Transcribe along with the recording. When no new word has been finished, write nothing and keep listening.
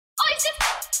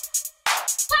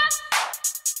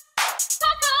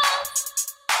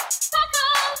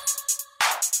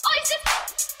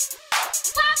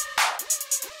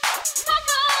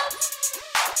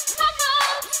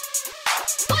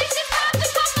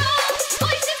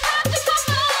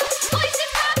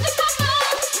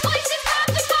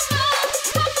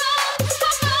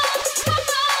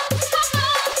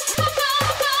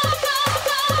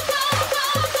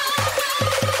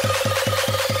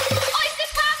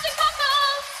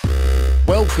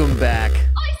Welcome back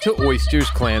to Oysters,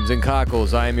 Clams, and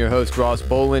Cockles. I am your host, Ross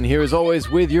Bolin, here as always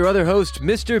with your other host,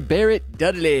 Mr. Barrett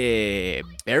Dudley.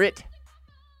 Barrett,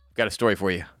 I've got a story for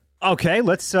you. Okay,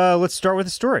 let's start with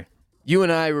a story. You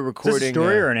and I were recording... Is this a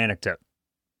story or an anecdote?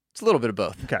 It's a little bit of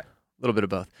both. Okay. A little bit of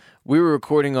both. We were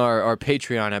recording our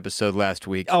Patreon episode last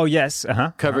week. Oh, yes.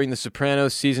 Covering The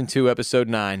Sopranos Season 2, Episode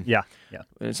 9. Yeah.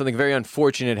 And something very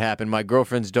unfortunate happened. My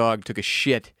girlfriend's dog took a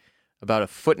shit about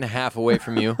 1.5 feet away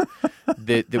from you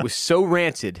that was so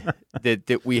rancid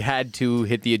that we had to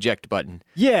hit the eject button.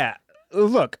 Yeah.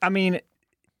 Look, I mean,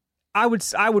 I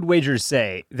would wager to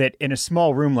say that in a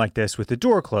small room like this with the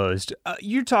door closed,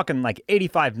 you're talking like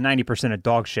 85-90% of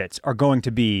dog shits are going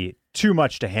to be too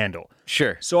much to handle.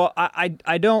 Sure. So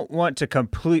I don't want to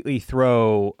completely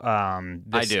throw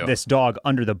this dog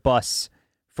under the bus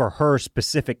for her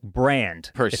specific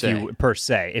brand per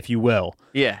se, if you will.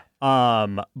 Yeah.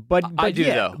 But I do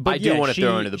yeah, though. but I do want to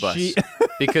throw her under the bus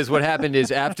because what happened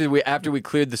is after we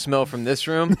cleared the smell from this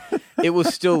room, it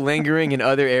was still lingering in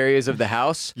other areas of the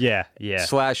house. Yeah.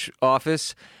 /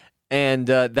 office. And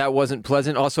that wasn't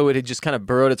pleasant. Also, it had just kind of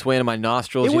burrowed its way into my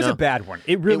nostrils. It was a bad one.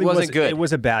 It really wasn't good. It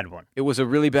was a bad one. It was a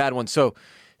really bad one. So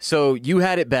you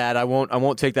had it bad. I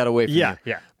won't take that away from you.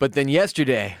 Yeah. But then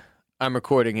yesterday, I'm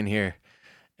recording in here,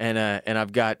 and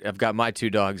I've got my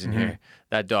two dogs in here.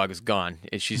 That dog is gone.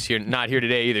 And she's not here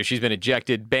today either. She's been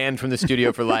ejected, banned from the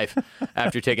studio for life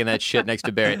after taking that shit next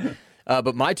to Barrett.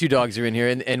 But my two dogs are in here,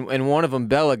 and one of them,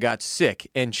 Bella, got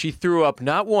sick, and she threw up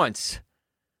not once,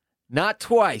 not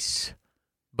twice,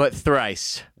 but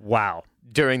thrice. Wow.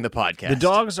 During the podcast. The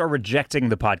dogs are rejecting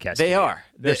the podcast. They are.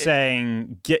 They're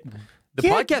saying, the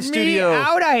podcast studio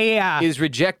out of here. Is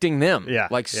rejecting them. Yeah.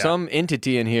 Some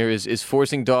entity in here is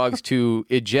forcing dogs to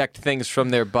eject things from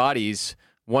their bodies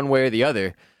one way or the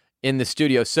other in the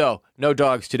studio. So, no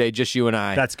dogs today, just you and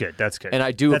I. That's good. And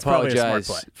I do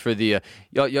apologize for the...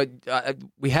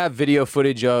 we have video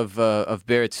footage of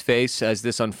Barrett's face as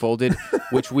this unfolded,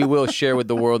 which we will share with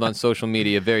the world on social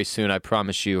media very soon. I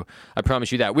promise you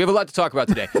that. We have a lot to talk about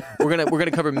today. We're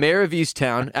gonna cover Mare of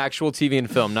Easttown, actual TV and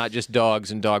film, not just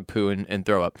dogs and dog poo and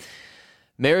throw up.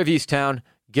 Mare of Easttown,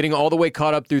 getting all the way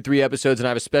caught up through 3 episodes, and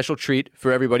I have a special treat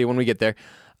for everybody when we get there.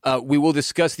 We will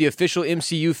discuss the official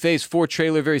MCU Phase 4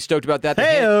 trailer. Very stoked about that.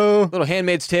 Little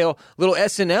Handmaid's Tale, little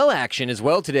SNL action as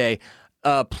well today.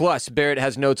 Plus, Barrett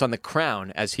has notes on The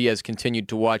Crown as he has continued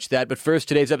to watch that. But first,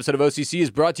 today's episode of OCC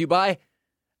is brought to you by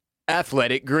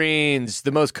Athletic Greens,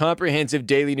 the most comprehensive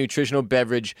daily nutritional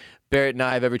beverage Barrett and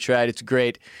I have ever tried. It's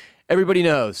great. Everybody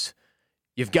knows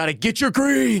you've got to get your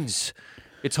greens.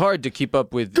 It's hard to keep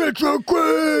up with... Get your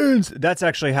greens! That's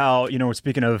actually how,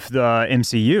 speaking of the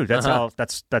MCU, that's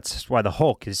why the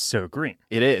Hulk is so green.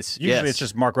 It is, Usually it's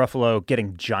just Mark Ruffalo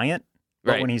getting giant,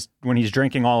 but right. when he's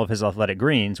drinking all of his Athletic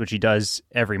Greens, which he does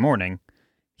every morning,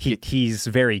 he's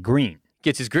very green.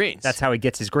 Gets his greens. That's how he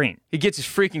gets his green. He gets his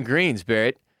freaking greens,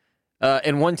 Barrett.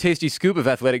 And one tasty scoop of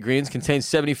Athletic Greens contains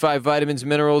 75 vitamins,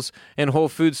 minerals, and whole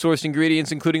food sourced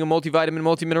ingredients, including a multivitamin,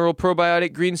 multimineral,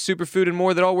 probiotic, green superfood, and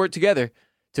more that all work together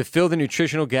to fill the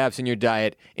nutritional gaps in your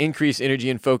diet, increase energy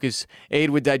and focus,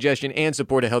 aid with digestion, and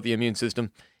support a healthy immune system.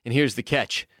 And here's the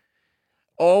catch.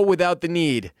 All without the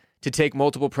need to take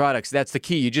multiple products. That's the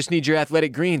key. You just need your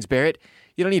Athletic Greens, Barrett.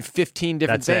 You don't need 15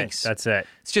 different things. That's it.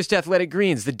 It's just Athletic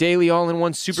Greens, the daily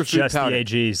all-in-one superfood powder.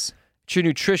 Just the AGs. It's your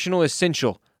nutritional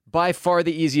essential. By far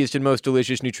the easiest and most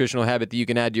delicious nutritional habit that you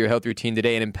can add to your health routine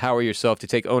today and empower yourself to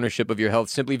take ownership of your health.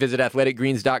 Simply visit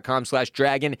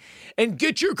athleticgreens.com/dragon and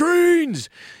get your greens.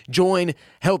 Join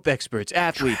health experts,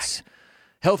 athletes,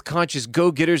 health-conscious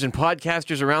go-getters, and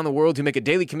podcasters around the world who make a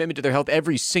daily commitment to their health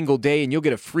every single day, and you'll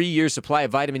get a free year's supply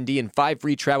of vitamin D and 5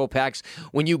 free travel packs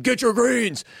when you get your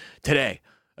greens today.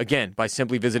 Again, by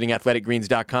simply visiting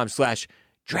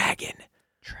athleticgreens.com/dragon.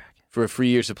 For a free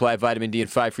year supply of vitamin D and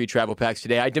 5 free travel packs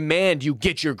today. I demand you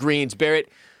get your greens, Barrett.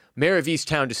 Mare of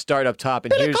Easttown to start up top,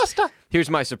 and here's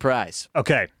my surprise.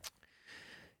 Okay.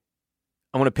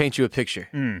 I want to paint you a picture.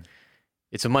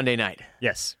 It's a Monday night.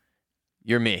 Yes.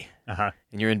 You're me. And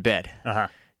you're in bed.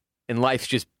 And life's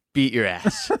just beat your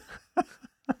ass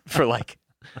for like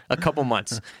a couple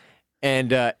months.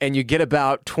 And you get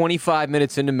about 25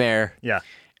 minutes into Mare. Yeah.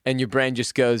 And your brain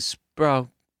just goes, bro,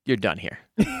 you're done here.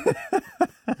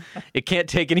 It can't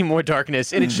take any more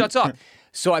darkness, and it shuts off.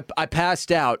 So I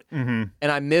passed out, and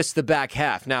I missed the back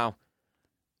half. Now,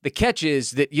 the catch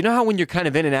is that you know how when you're kind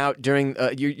of in and out during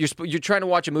you're trying to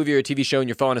watch a movie or a TV show and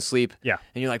you're falling asleep, yeah,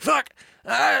 and you're like fuck,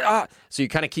 so you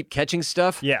kind of keep catching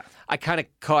stuff. Yeah, I kind of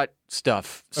caught some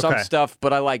stuff,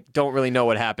 but I don't really know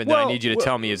what happened. Well, and I need you to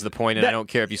tell me is the point, and I don't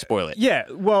care if you spoil it. Yeah,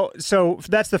 well, so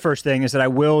that's the first thing is that I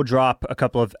will drop a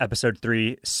couple of episode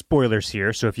 3 spoilers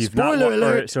here. So if you've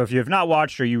not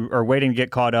watched or you are waiting to get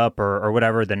caught up or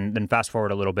whatever, then fast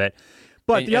forward a little bit.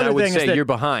 But the other thing is that you're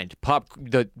behind.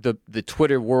 The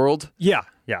Twitter world. Yeah.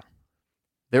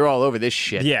 They're all over this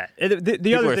shit. Yeah.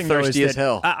 The other thing, though, is thirsty as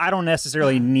hell. I don't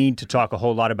necessarily need to talk a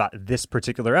whole lot about this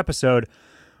particular episode,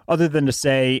 other than to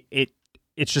say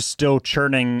it's just still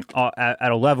churning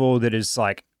at a level that is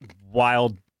like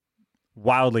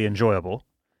wildly enjoyable.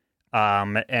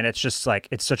 And it's just like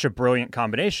it's such a brilliant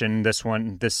combination. This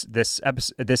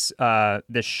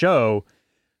show.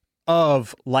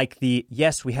 Of like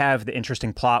yes, we have the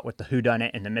interesting plot with the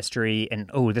whodunit and the mystery, and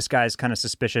this guy's kind of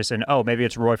suspicious, and maybe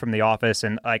it's Roy from The Office,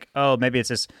 and like maybe it's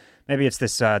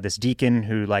this deacon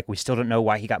who like we still don't know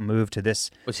why he got moved to this.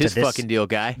 What's his fucking deal,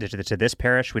 guy? To this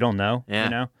parish, we don't know. Yeah, you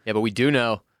know? Yeah, but we do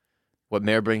know what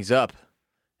Mare brings up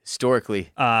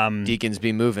historically. Deacons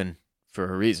be moving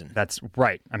for a reason. That's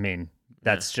right. I mean,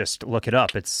 that's just look it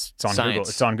up. It's on science. Google.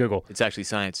 It's on Google. It's actually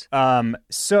science.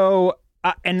 So.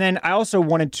 And then I also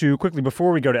wanted to quickly,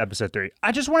 before we go to episode 3,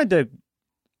 I just wanted to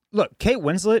look. Kate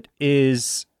Winslet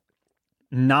is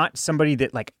not somebody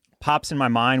that like pops in my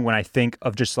mind when I think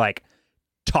of just like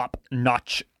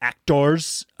top-notch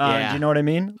actors. Do you know what I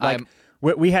mean? Like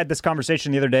we had this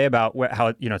conversation the other day about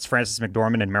how it's Frances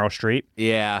McDormand and Meryl Streep.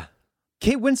 Yeah,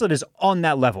 Kate Winslet is on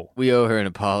that level. We owe her an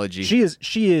apology. She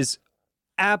is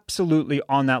absolutely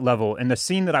on that level. And the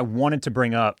scene that I wanted to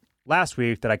bring up last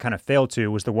week that I kind of failed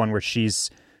to was the one where she's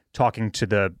talking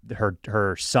to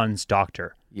her son's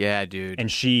doctor. Yeah, dude.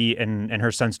 And she and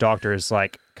her son's doctor is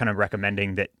like kind of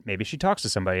recommending that maybe she talks to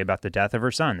somebody about the death of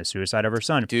her son, the suicide of her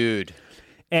son. Dude.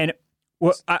 And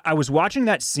I was watching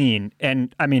that scene,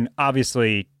 and I mean,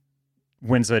 obviously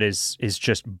Winslet is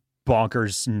just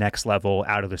bonkers, next level,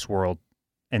 out of this world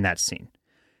in that scene.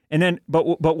 And then but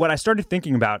what I started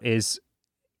thinking about is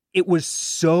it was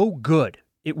so good.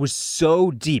 It was so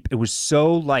deep. It was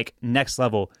so like next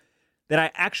level that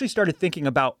I actually started thinking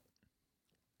about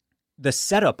the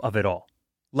setup of it all.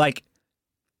 Like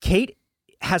Kate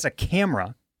has a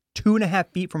camera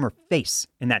 2.5 feet from her face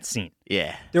in that scene.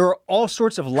 Yeah. There are all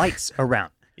sorts of lights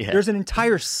around. Yeah. There's an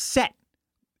entire set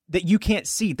that you can't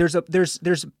see. There's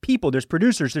people, there's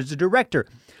producers, there's a director.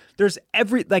 There's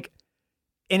and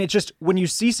it just when you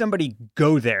see somebody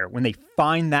go there, when they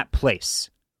find that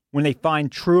place, when they find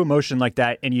true emotion like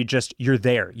that, and you're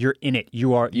there, you're in it,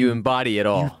 you embody it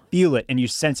all, you feel it, and you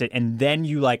sense it, and then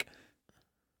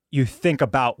you think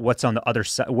about what's on the other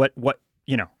side,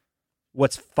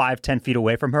 what's 5-10 feet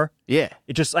away from her. Yeah,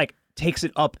 it just like takes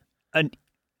it up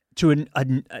to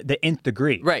the nth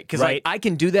degree, right? Because like I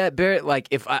can do that, Barrett. Like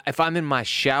if I'm in my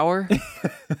shower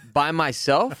by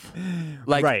myself,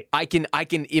 like right. I can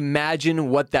imagine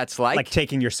what that's like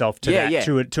taking yourself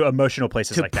to to emotional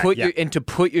places like that, and to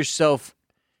put yourself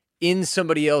in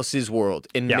somebody else's world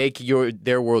and make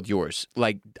their world yours.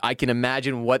 Like I can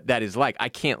imagine what that is like. I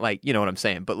can't you know what I'm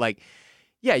saying, but like,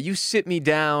 yeah, you sit me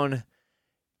down,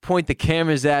 point the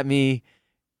cameras at me,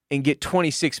 and get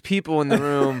 26 people in the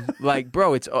room, like,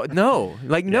 bro, it's no,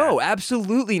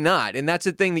 absolutely not. And that's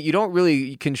the thing that you don't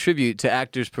really contribute to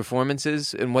actors'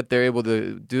 performances and what they're able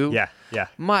to do. Yeah.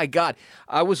 My God.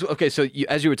 So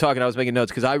as you were talking, I was making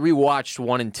notes because I rewatched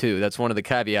 1 and 2. That's one of the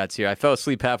caveats here. I fell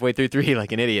asleep halfway through 3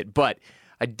 like an idiot, but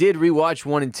I did rewatch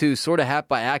 1 and 2 sort of half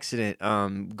by accident.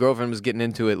 Girlfriend was getting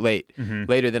into it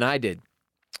later than I did.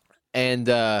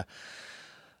 And,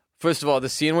 first of all, the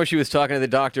scene where she was talking to the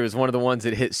doctor is one of the ones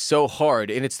that hit so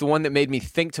hard, and it's the one that made me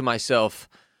think to myself,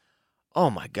 oh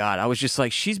my God, I was just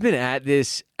like, she's been at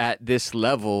this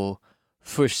level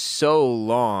for so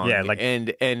long. Yeah, like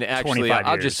and actually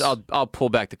I'll pull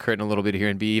back the curtain a little bit here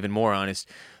and be even more honest.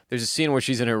 There's a scene where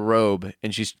she's in her robe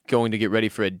and she's going to get ready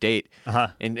for a date,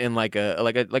 and like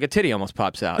a titty almost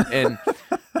pops out, and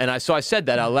I said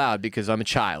that out loud because I'm a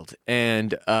child,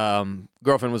 and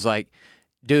girlfriend was like,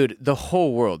 dude, the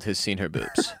whole world has seen her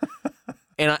boobs.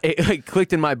 And it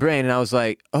clicked in my brain, and I was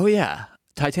like, oh, yeah,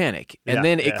 Titanic. And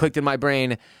then it clicked in my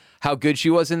brain how good she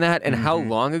was in that and how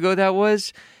long ago that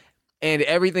was. and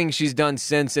everything she's done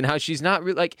since, and how she's not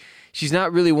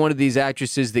really one of these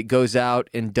actresses that goes out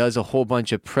and does a whole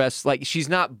bunch of press. Like, she's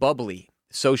not bubbly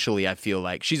socially, I feel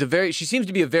like. She seems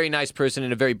to be a very nice person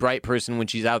and a very bright person when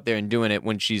she's out there and doing it,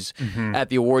 when she's at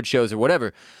the award shows or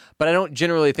whatever. But I don't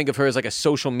generally think of her as like a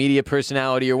social media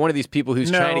personality or one of these people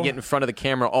who's trying to get in front of the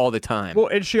camera all the time. Well,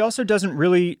 and she also doesn't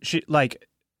really, she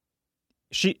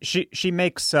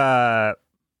makes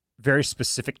very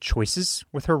specific choices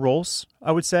with her roles,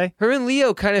 I would say. Her and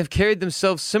Leo kind of carried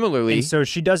themselves similarly. And so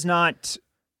she does not,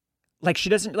 like, she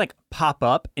doesn't like pop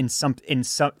up in some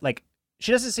like,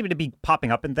 she doesn't seem to be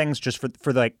popping up in things just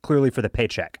for like clearly for the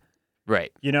paycheck.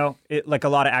 Right. You know, like a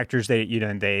lot of actors,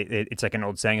 it's like an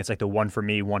old saying, it's like the one for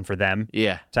me, one for them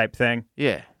type thing.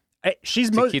 Yeah.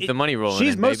 She's keep the money rolling.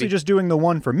 She's mostly just doing the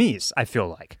one for me's, I feel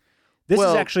like.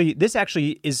 This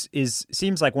actually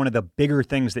seems like one of the bigger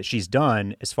things that she's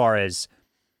done as far as,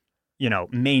 you know,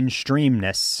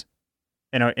 mainstreamness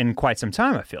in quite some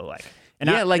time, I feel like. And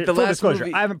like the full last disclosure,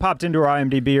 movie. I haven't popped into her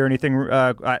IMDb or anything.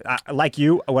 Like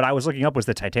you, what I was looking up was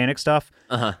the Titanic stuff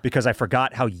because I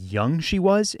forgot how young she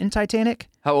was in Titanic.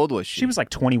 How old was she? She was like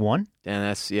 21.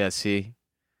 Damn, see,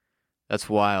 that's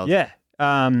wild. Yeah.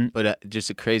 But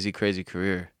just a crazy, crazy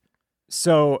career.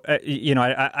 So, you know,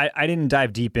 I didn't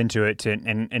dive deep into it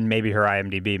and maybe her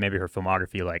IMDb, maybe her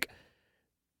filmography, like,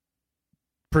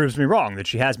 proves me wrong that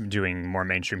she has been doing more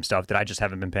mainstream stuff that I just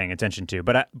haven't been paying attention to.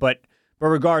 But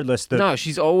regardless, no,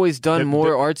 she's always done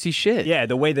more artsy shit. Yeah,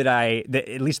 the way that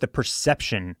at least the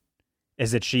perception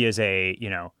is that she is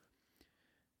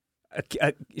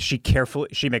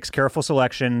she makes careful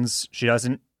selections. She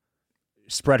doesn't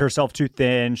spread herself too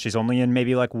thin. She's only in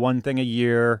maybe like one thing a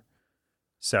year.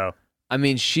 So, I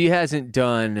mean, she hasn't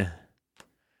done.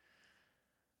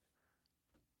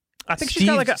 I think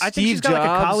she's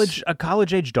got a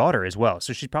college age daughter as well.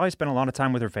 So she's probably spent a lot of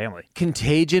time with her family.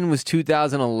 Contagion was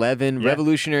 2011. Yeah.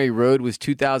 Revolutionary Road was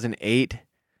 2008.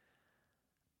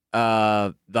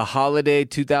 The Holiday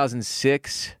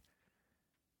 2006.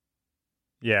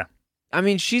 Yeah. I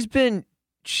mean, she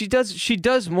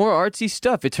does more artsy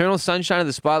stuff. Eternal Sunshine of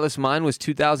the Spotless Mind was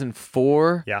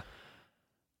 2004. Yeah.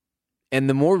 And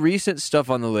the more recent stuff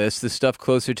on the list, the stuff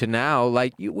closer to now,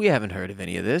 like, we haven't heard of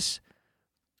any of this.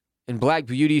 In Black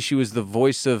Beauty, she was the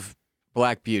voice of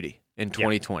Black Beauty in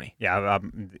 2020. Yeah,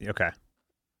 okay.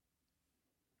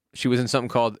 She was in something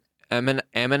called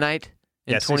Ammonite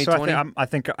in 2020. So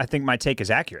I think my take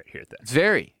is accurate here. Then.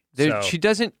 Very. She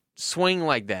doesn't swing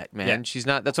like that, man. Yeah. She's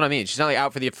not. That's what I mean. She's not like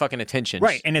out for the fucking attention.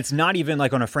 Right, and it's not even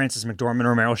like on a Frances McDormand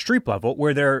or Meryl Streep level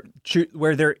where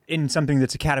they're in something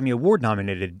that's Academy Award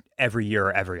nominated every year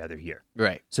or every other year.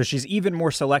 Right. So she's even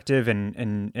more selective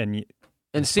and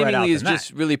seemingly is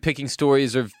just really picking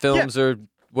stories or films or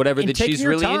whatever that she's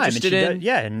really interested in.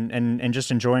 And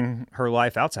just enjoying her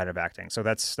life outside of acting. So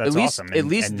that's awesome. At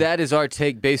least that is our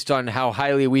take based on how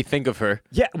highly we think of her.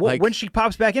 Yeah, well, when she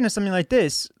pops back into something like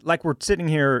this, like we're sitting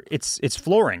here, it's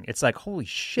flooring. It's like, holy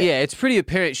shit. Yeah, it's pretty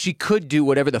apparent she could do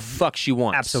whatever the fuck she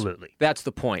wants. Absolutely. That's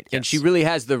the point. Yes. And she really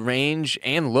has the range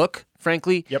and look,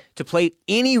 frankly, to play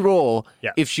any role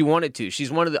if she wanted to. She's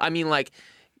one of the, I mean, like,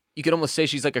 you could almost say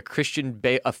she's like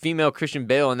a female Christian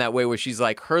Bale in that way, where she's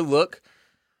like, her look,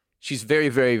 she's very,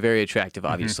 very, very attractive,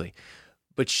 obviously.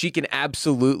 But she can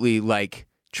absolutely, like,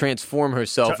 transform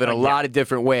herself in a lot of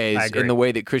different ways in the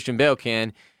way that Christian Bale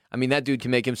can. I mean, that dude can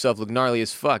make himself look gnarly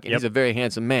as fuck, and he's a very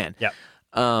handsome man. Yep.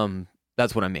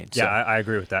 That's what I mean. Yeah, I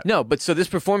agree with that. No, but so this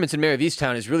performance in Mare of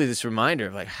Easttown is really this reminder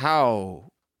of, like, how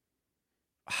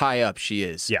high up she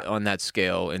is on that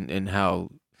scale, and how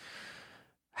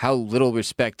little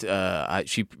respect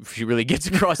she really gets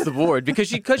across the board because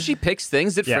she picks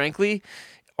things that frankly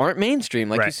aren't mainstream,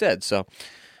 like you said. So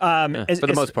for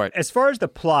the most part, as far as the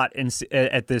plot on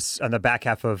the back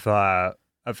half of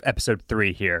episode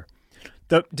 3 here,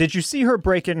 did you see her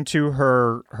break into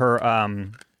her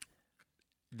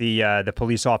the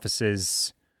police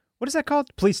office's, what is that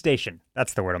called? Police station.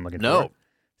 That's the word I'm looking for. No.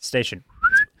 Station.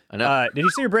 I know. Did you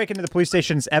see her break into the police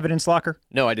station's evidence locker?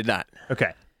 No, I did not.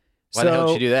 Okay. Why the hell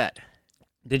did she do that?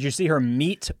 Did you see her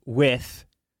meet with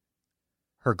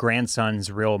her grandson's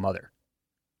real mother?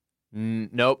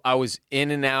 Nope. I was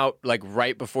in and out like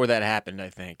right before that happened, I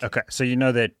think. Okay. So you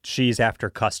know that she's after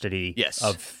custody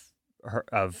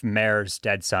of Mare's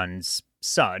dead son's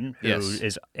son, who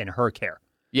is in her care.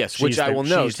 Yes, which I will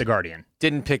note. She's the guardian.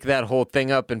 Didn't pick that whole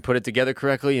thing up and put it together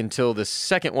correctly until the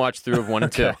second watch through of 1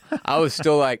 and 2. I was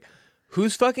still like,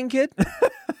 whose fucking kid?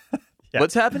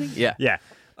 What's happening? Yeah. Yeah.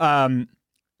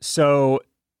 So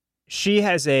she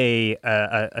has a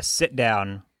sit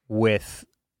down with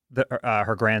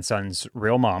her grandson's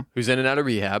real mom, who's in and out of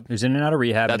rehab.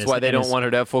 That's why they don't want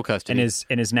her to have full custody.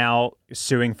 And is now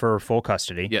suing for full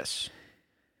custody. Yes.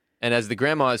 And as the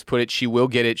grandma has put it, she will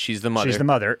get it. She's the mother. She's the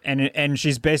mother. And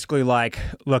she's basically like,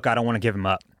 look, I don't want to give him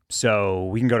up. So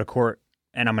we can go to court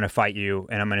and I'm going to fight you.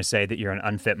 And I'm going to say that you're an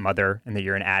unfit mother and that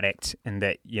you're an addict and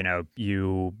that,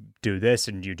 you do this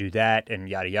and you do that and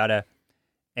yada, yada.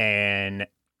 And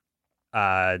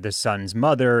the son's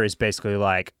mother is basically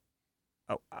like,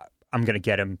 oh, I'm going to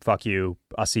get him. Fuck you.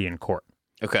 I'll see you in court.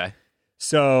 Okay.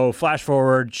 So flash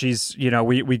forward, she's,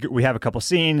 we have a couple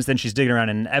scenes, then she's digging around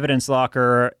in an evidence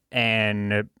locker,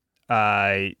 and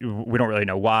we don't really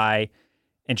know why.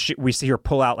 And we see her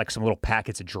pull out like some little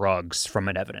packets of drugs from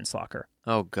an evidence locker.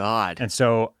 Oh, God. And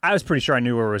so I was pretty sure I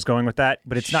knew where it was going with that,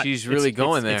 but it's not. She's really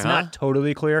going there, It's not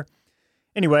totally clear.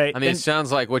 Anyway. I mean, it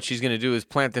sounds like what she's going to do is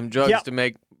plant them drugs to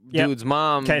make dude's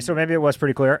mom. Okay, so maybe it was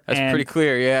pretty clear. That's pretty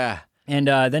clear, yeah. And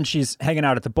then she's hanging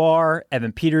out at the bar.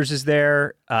 Evan Peters is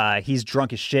there. He's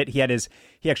drunk as shit. He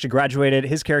actually graduated.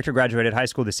 His character graduated high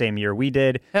school the same year we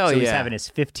did. So he's having his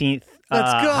 15th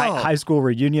Let's go. High school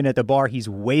reunion at the bar. He's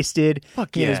wasted.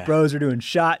 Fuck He and his bros are doing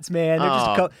shots, man.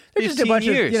 They're just a bunch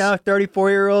years. of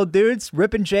 34-year-old dudes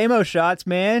ripping JMO shots,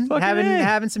 man.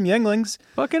 Having some younglings.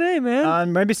 Fucking A,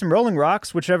 man. Maybe some Rolling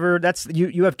Rocks, whichever. That's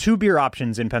you have two beer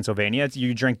options in Pennsylvania.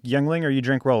 You drink Youngling or you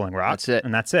drink Rolling Rocks.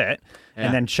 That's it. Yeah.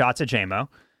 And then shots of JMO.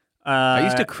 I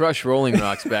used to crush Rolling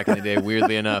Rocks back in the day,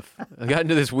 weirdly enough. I got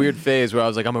into this weird phase where I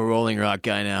was like, I'm a Rolling Rock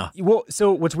guy now. Well,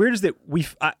 so what's weird is that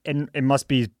and it must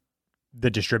be the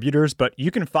distributors, but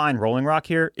you can find Rolling Rock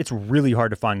here. It's really hard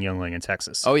to find Youngling in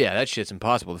Texas. Oh, yeah, that shit's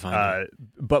impossible to find.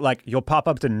 But like you'll pop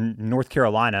up to North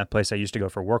Carolina, a place I used to go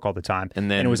for work all the time,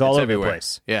 and it was all over everywhere. the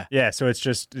place. Yeah. Yeah, so it's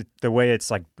just the way it's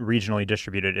like regionally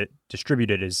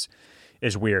distributed is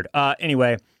weird.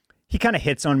 Anyway, he kind of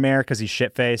hits on Mare because he's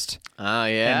shit-faced. Oh,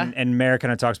 yeah? And Mare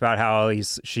kind of talks about how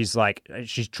she's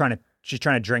trying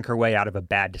to drink her way out of a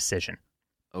bad decision.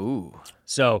 Ooh.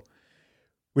 So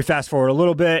we fast forward a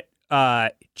little bit.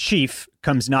 Chief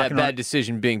comes knocking on... That bad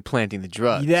decision being planting the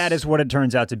drugs. That is what it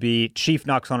turns out to be. Chief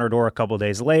knocks on her door a couple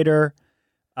days later,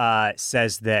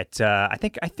 says that... I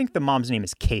think the mom's name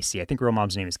is Casey. I think real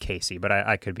mom's name is Casey, but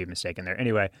I could be mistaken there.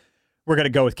 Anyway, we're going to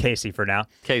go with Casey for now.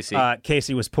 Casey.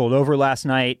 Casey was pulled over last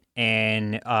night,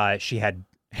 and she had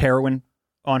heroin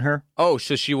on her. Oh,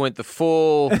 so she went the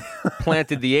full,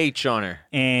 planted the H on her.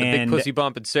 And the big pussy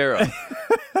bumping Sarah.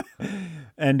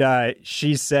 And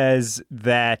she says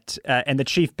that, and the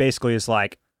chief basically is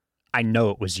like, I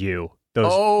know it was you.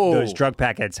 Those drug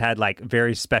packets had like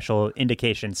very special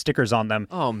indication stickers on them.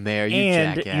 Oh, Mare, you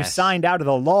jackass. And you signed out of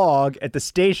the log at the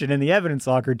station in the evidence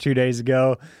locker 2 days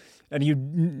ago, and you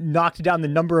knocked down the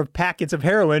number of packets of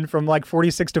heroin from like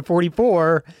 46 to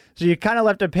 44. So you kind of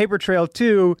left a paper trail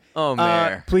too. Oh,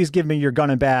 Mare. Please give me your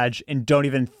gun and badge, and don't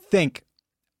even think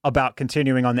about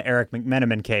continuing on the Eric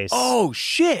McMenamin case. Oh,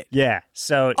 shit. Yeah.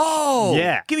 So. Oh.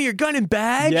 Yeah. Give me your gun and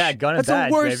badge? Yeah, gun and badge,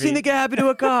 That's the worst baby. thing that could happen to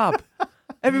a cop.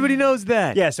 Everybody knows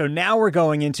that. Yeah, so now we're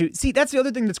going into... See, that's the other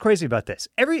thing that's crazy about this.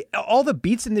 All the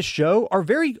beats in this show are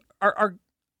very... are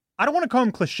I don't want to call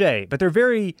them cliche, but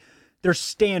they're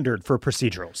standard for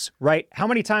procedurals, right? How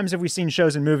many times have we seen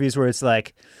shows and movies where it's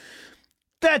like...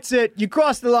 That's it. You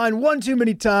crossed the line one too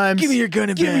many times. Give me your gun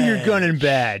and badge. Give me your gun and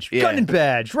badge. Yeah. Gun and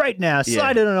badge right now.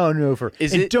 Slide it on over.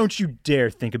 Don't you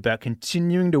dare think about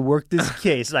continuing to work this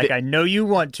case like I know you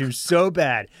want to so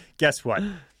bad. Guess what?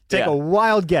 Take a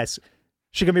wild guess.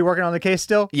 She gonna be working on the case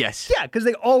still? Yes. Yeah, because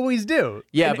they always do.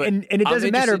 Yeah, and it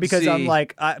doesn't matter because I'm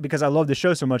like because I love the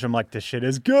show so much. I'm like, this shit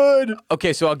is good.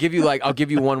 Okay, so I'll give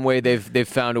you one way they've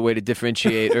found a way to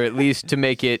differentiate, or at least to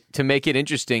make it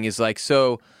interesting. Is like,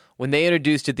 so when they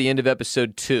introduced at the end of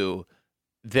episode 2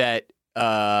 that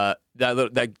the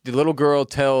little girl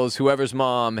tells whoever's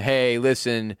mom, hey,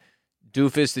 listen,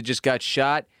 doofus that just got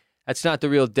shot, that's not the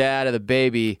real dad of the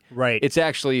baby. Right. It's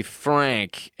actually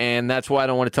Frank, and that's why I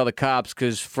don't want to tell the cops,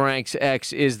 because Frank's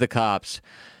ex is the cops.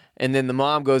 And then the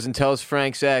mom goes and tells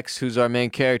Frank's ex, who's our main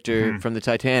character from the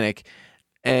Titanic,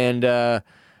 and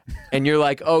you're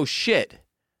like, oh, shit.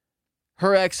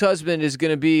 Her ex-husband is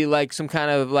going to be like some kind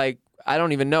of like, I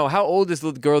don't even know. How old is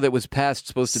the girl that was passed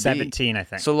supposed to be? 17, I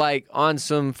think. So like on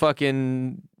some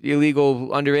fucking illegal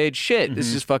underage shit.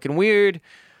 This is fucking weird.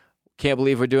 Can't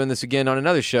believe we're doing this again on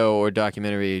another show or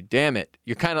documentary. Damn it.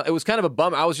 It was kind of a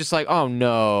bummer. I was just like, oh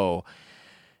no.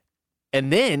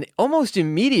 And then almost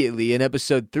immediately in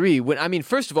episode 3,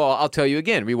 first of all, I'll tell you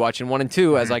again, rewatching 1 and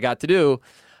 2 as I got to do,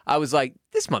 I was like,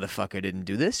 this motherfucker didn't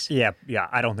do this. Yeah,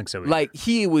 I don't think so either. Like,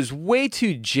 he was way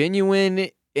too genuine,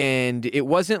 and it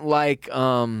wasn't like,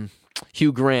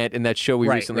 Hugh Grant in that show we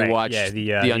recently watched,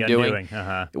 The Undoing.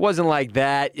 Uh-huh. It wasn't like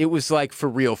that. It was like for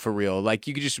real. Like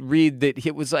you could just read that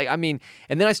it was like, I mean,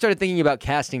 and then I started thinking about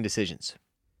casting decisions,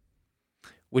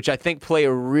 which I think play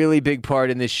a really big part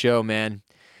in this show, man.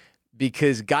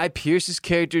 Because Guy Pearce's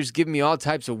character is giving me all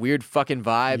types of weird fucking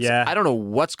vibes. Yeah. I don't know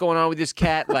what's going on with this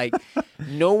cat. Like,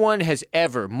 no one has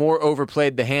ever more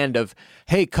overplayed the hand of,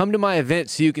 hey, come to my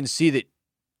event so you can see that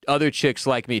other chicks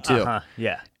like me too. Uh-huh.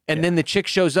 Yeah. And then the chick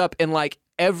shows up and like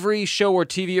every show or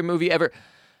TV or movie ever,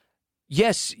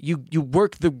 yes, you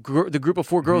work the group of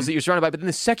 4 girls that you're surrounded by, but then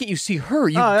the second you see her,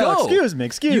 you go.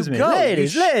 Excuse me. Go.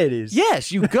 Ladies.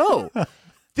 Yes, you go.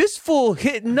 This fool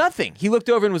hit nothing. He looked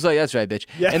over and was like, that's right, bitch.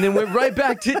 Yeah. And then went right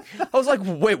back to, I was like,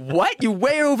 wait, what? You're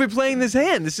way overplaying this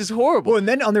hand. This is horrible. Well, and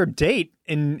then on their date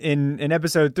in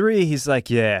episode 3, he's like,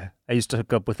 yeah, I used to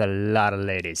hook up with a lot of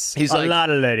ladies. He's like, a lot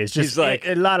of ladies. Just he's like,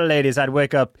 a lot of ladies. I'd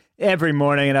wake up every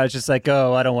morning and I was just like,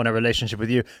 oh, I don't want a relationship with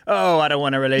you. Oh, I don't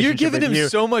want a relationship with you. You're giving him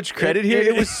so much credit here.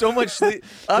 It was so much. I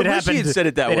wish he had said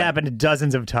it that way. It happened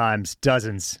dozens of times.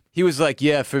 Dozens. He was like,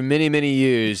 yeah, for many, many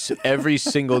years, every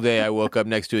single day I woke up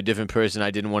next to a different person I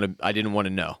didn't want to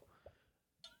know.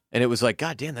 And it was like,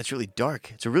 God damn, that's really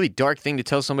dark. It's a really dark thing to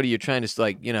tell somebody you're trying to,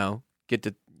 like, you know, get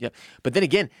to, yeah. But then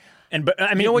again, but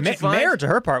I mean, you know what you find? Mare, to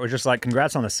her part, was just like,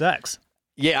 congrats on the sex.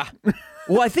 Yeah.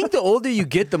 Well, I think the older you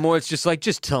get, the more it's just like,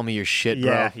 just tell me your shit,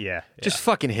 bro. Yeah. Just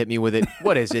fucking hit me with it.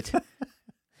 What is it?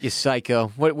 You psycho.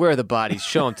 Where are the bodies?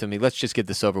 Show them to me. Let's just get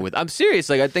this over with. I'm serious.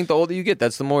 Like, I think the older you get,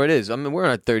 that's the more it is. I mean, we're in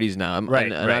our 30s now.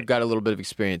 And I've got a little bit of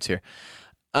experience here.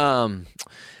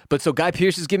 But so Guy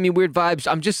Pearce is giving me weird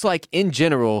vibes. I'm just like, in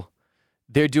general,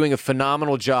 they're doing a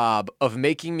phenomenal job of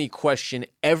making me question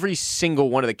every single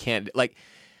one of the candidates. Like,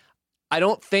 I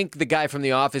don't think the guy from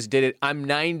The Office did it. I'm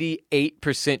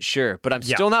 98% sure, but I'm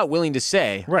still not willing to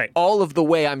say all of the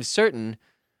way I'm certain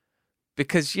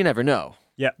because you never know.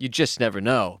 Yeah. You just never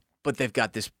know. But they've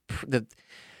got this, the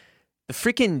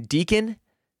freaking deacon.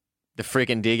 The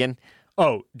freaking deacon.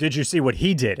 Oh, did you see what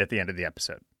he did at the end of the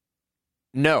episode?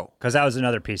 No. Because that was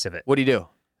another piece of it. What'd he do?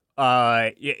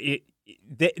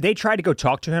 They tried to go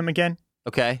talk to him again.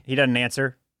 Okay. He doesn't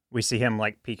answer. We see him,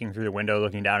 like, peeking through the window,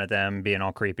 looking down at them, being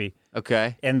all creepy.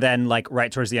 Okay. And then, like, right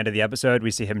towards the end of the episode,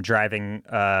 we see him driving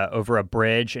over a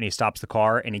bridge, and he stops the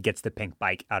car, and he gets the pink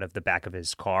bike out of the back of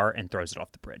his car and throws it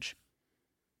off the bridge.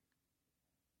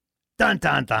 Dun,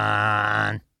 dun,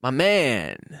 dun. My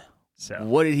man. So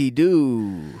what did he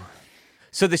do?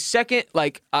 So the second,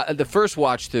 like, the first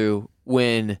watch through,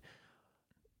 when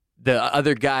the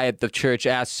other guy at the church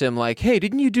asks him, like, hey,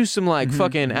 didn't you do some, like,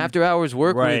 fucking after-hours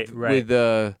work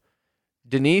with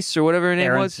Denise or whatever her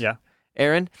name was? Yeah.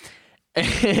 Aaron.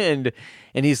 And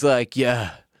he's like,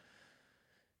 yeah,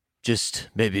 just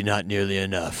maybe not nearly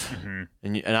enough.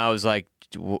 And I was like,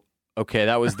 okay,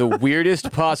 that was the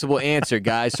weirdest possible answer,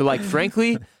 guys. So, like,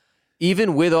 frankly,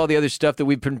 even with all the other stuff that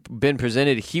we've been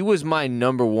presented, he was my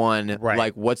number one,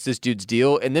 like, what's this dude's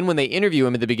deal? And then when they interview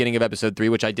him at the beginning of episode 3,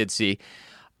 which I did see,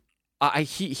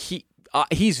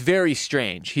 he's very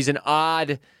strange. He's an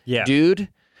odd dude.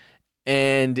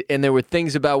 And there were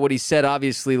things about what he said,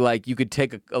 obviously, like, you could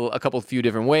take a few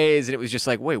different ways, and it was just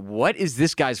like, wait, what is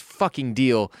this guy's fucking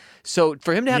deal? So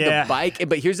for him to have the bike,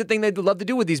 but here's the thing they'd love to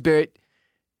do with these, Barrett.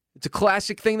 It's a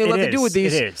classic thing they love to do with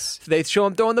these. It is. They show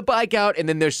him throwing the bike out, and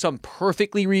then there's some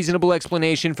perfectly reasonable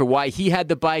explanation for why he had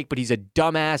the bike, but he's a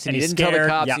dumbass, and he didn't tell the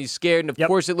cops, and he's scared, and of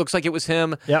course it looks like it was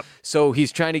him. Yep. So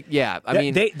he's trying to, I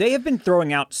mean... They have been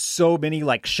throwing out so many,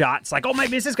 like, shots, like, oh,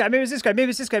 maybe it's this guy, maybe it's this guy, maybe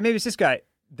it's this guy, maybe it's this guy,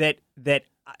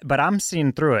 but I'm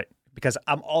seeing through it, because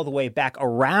I'm all the way back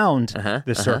around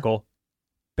the circle,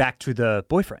 back to the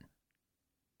boyfriend.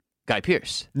 Guy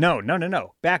Pearce.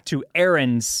 No. Back to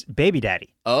Aaron's baby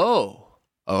daddy. Oh.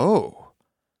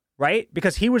 Right?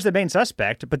 Because he was the main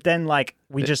suspect, but then, like,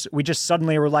 we just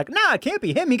suddenly were like, nah, it can't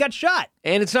be him. He got shot.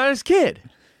 And it's not his kid.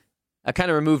 I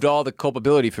kind of removed all the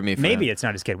culpability from me. Maybe it's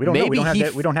not his kid. We don't know.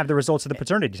 We don't have the results of the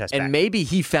paternity test back. And maybe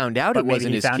he found out it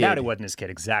wasn't his kid. He found out it wasn't his kid.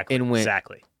 Exactly. And went,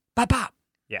 exactly. Pop, pop.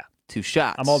 Yeah. 2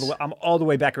 shots. I'm all the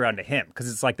way back around to him, because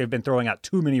it's like they've been throwing out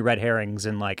too many red herrings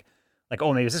and, like,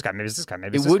 oh, maybe it's this guy, maybe it's this guy,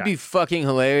 maybe it's this guy. It would be fucking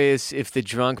hilarious if the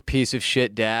drunk piece of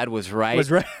shit dad was right.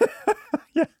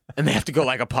 Yeah. And they have to go,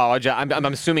 like, apologize. I'm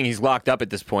assuming he's locked up at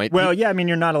this point. Well, yeah, I mean,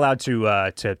 you're not allowed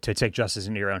to take justice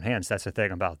into your own hands. That's the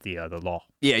thing about the law.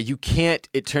 Yeah, you can't,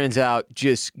 it turns out,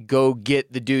 just go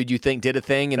get the dude you think did a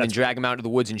thing and then drag him out into the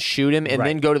woods and shoot him and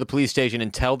then go to the police station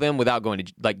and tell them without going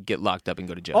to, like, get locked up and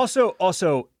go to jail.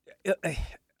 Also,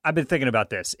 I've been thinking about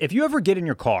this. If you ever get in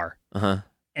your car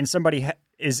and somebody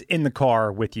is in the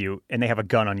car with you and they have a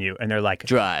gun on you and they're like,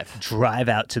 drive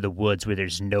out to the woods where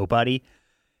there's nobody.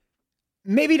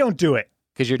 maybe don't do it.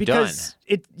 Because you're done.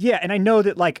 And I know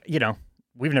that, like,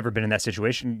 we've never been in that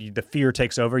situation. The fear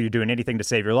takes over. You're doing anything to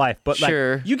save your life. But like,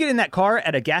 you get in that car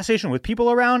at a gas station with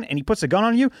people around and he puts a gun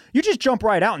on you, you just jump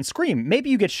right out and scream. Maybe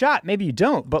you get shot. Maybe you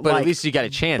don't. But at least you got a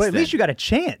chance. But at least you got a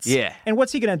chance. Yeah. And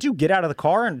what's he going to do? Get out of the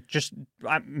car and just,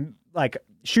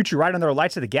 shoot you right under the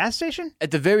lights at the gas station?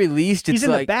 At the very least, it's he's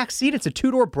in the back seat. It's a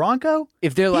 2-door Bronco.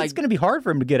 If they're it's going to be hard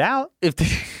for him to get out.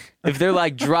 If they're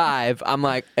like, drive, I'm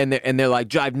like, and they're like,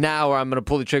 drive now or I'm going to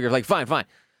pull the trigger. Like, fine.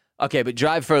 Okay, but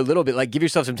drive for a little bit. Like, give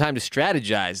yourself some time to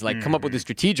strategize. Like, come up with a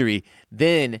strategy,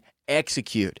 then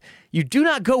execute. You do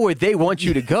not go where they want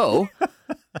you to go.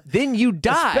 Then you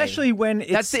die. Especially when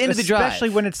it's... That's the end of the drive. Especially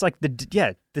when it's like the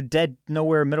dead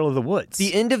nowhere middle of the woods.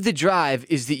 The end of the drive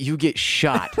is that you get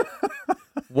shot.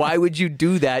 Why would you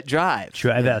do that drive?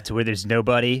 Drive out to where there's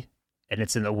nobody, and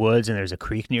it's in the woods, and there's a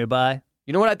creek nearby.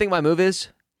 You know what I think my move is?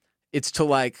 It's to,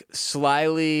 like,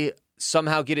 slyly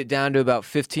somehow get it down to about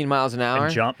 15 miles an hour.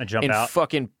 And jump out.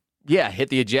 Fucking, hit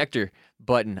the ejector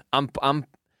button. I'm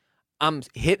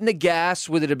hitting the gas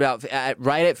with it about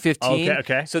right at 15.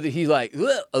 Okay. So that he's like,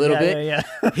 a little bit. Yeah.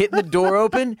 Hitting the door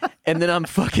open, and then I'm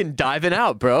fucking diving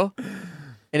out, bro.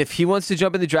 And if he wants to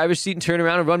jump in the driver's seat and turn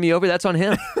around and run me over, that's on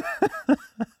him.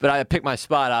 But I pick my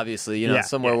spot, obviously,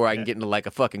 somewhere where I can get into like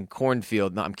a fucking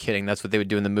cornfield. No, I'm kidding. That's what they would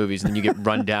do in the movies. And then you get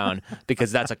run down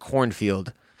because that's a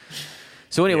cornfield.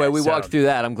 So anyway, we walked through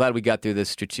that. I'm glad we got through this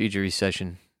strategy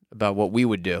session about what we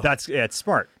would do. It's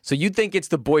smart. So you think it's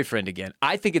the boyfriend again.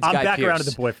 I think it's Guy Pearce. I'm back around to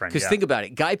the boyfriend. Because think about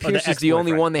it. Guy Pearce is the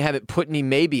only one they haven't put any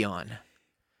maybe on.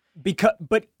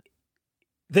 But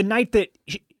the night that...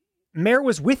 Mare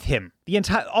was with him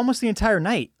almost the entire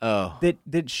night. Oh,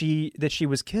 that she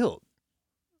was killed.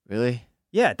 Really?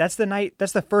 Yeah, that's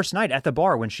the first night at the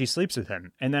bar when she sleeps with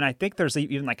him, and then I think there's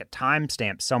even like a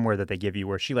timestamp somewhere that they give you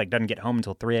where she like doesn't get home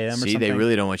until 3 a.m. or something. See, they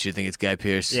really don't want you to think it's Guy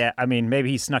Pearce. Yeah, I mean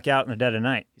maybe he snuck out in the dead of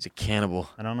night. He's a cannibal.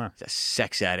 I don't know. He's a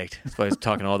sex addict. That's why he's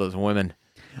talking to all those women.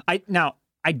 I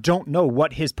don't know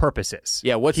what his purpose is.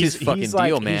 Yeah, what's his fucking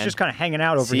deal, man? He's just kind of hanging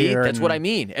out over here. That's what I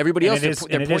mean. Everybody else, they're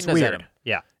pointing us at him.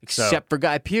 Yeah. Except for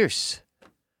Guy Pearce.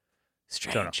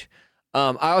 Strange.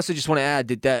 I also just want to add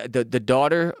that the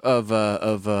daughter of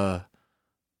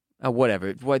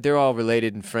whatever. They're all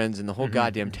related and friends, and the whole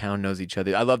goddamn town knows each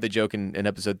other. I love the joke in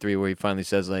episode 3 where he finally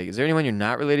says, like, is there anyone you're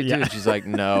not related to? And she's like,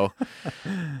 no.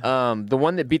 The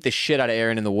one that beat the shit out of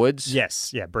Aaron in the woods.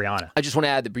 Yes, yeah, Brianna. I just want to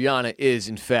add that Brianna is,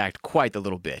 in fact, quite the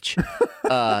little bitch.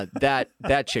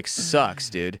 That chick sucks,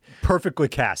 dude. Perfectly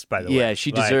cast, by the way. Yeah,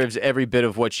 she deserves every bit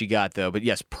of what she got, though. But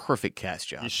yes, perfect cast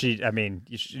job. She's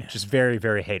just very,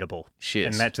 very hateable. She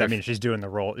is. And she's doing the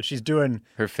role. She's doing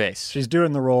her face. She's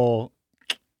doing the role.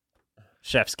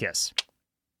 Chef's kiss.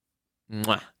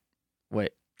 Mwah.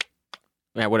 Wait.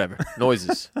 Yeah, whatever.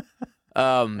 Noises.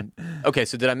 Okay,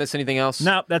 so did I miss anything else?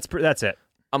 No, that's it.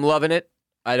 I'm loving it.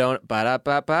 I don't...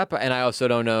 And I also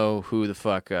don't know who the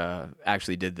fuck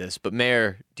actually did this. But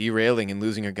Mare derailing and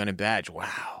losing her gun and badge.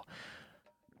 Wow.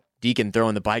 Deacon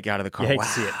throwing the bike out of the car. You hate wow. to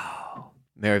see it.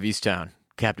 Mare of Easttown.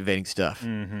 Captivating stuff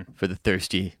for the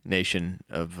thirsty nation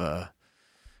of...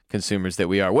 consumers that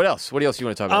we are. What else? What else do you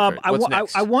want to talk about? What's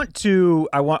next? I want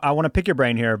to pick your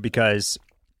brain here because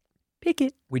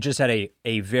we just had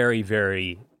a very,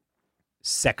 very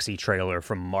sexy trailer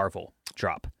from Marvel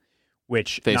drop,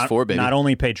 which Phase 4, baby. Not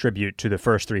only paid tribute to the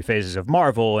first 3 phases of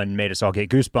Marvel and made us all get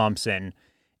goosebumps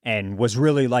and was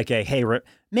really like a, hey,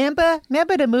 remember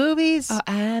the movies? Oh,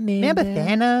 I remember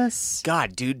Thanos?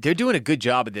 God, dude, they're doing a good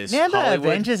job of this. Remember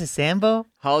Avengers Assemble?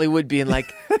 Hollywood being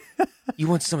like, you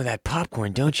want some of that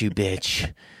popcorn, don't you,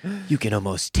 bitch? You can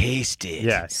almost taste it.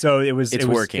 Yeah, so it was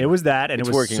working. It was that, and it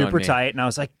was super tight, and I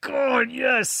was like, God,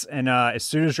 yes! And as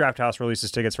soon as Draft House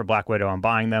releases tickets for Black Widow, I'm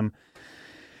buying them.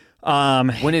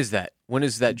 When is that? When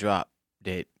is that drop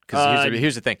date? Because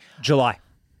here's the thing. July.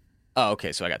 Oh,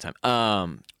 okay, so I got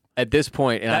time. At this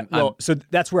point, and so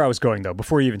that's where I was going though.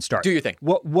 Before you even start, do your thing.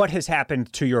 What has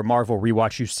happened to your Marvel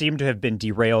rewatch? You seem to have been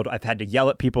derailed. I've had to yell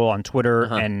at people on Twitter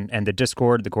and the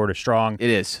Discord. The Cord is strong. It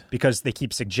is because they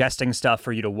keep suggesting stuff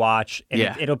for you to watch. And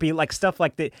it'll be like stuff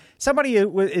like that. Somebody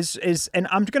is, and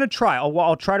I'm gonna try.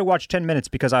 I'll try to watch 10 minutes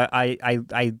because I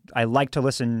like to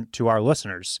listen to our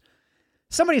listeners.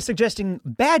 Somebody is suggesting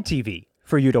bad TV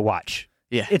for you to watch.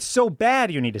 Yeah, it's so bad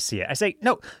you need to see it. I say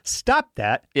no. Stop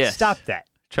that. Yes. Stop that.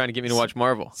 Trying to get me to watch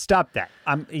Marvel. Stop that.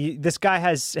 This guy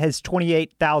has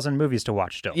 28,000 movies to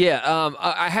watch still. Yeah,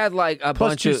 I had like a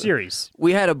plus bunch 2 of series.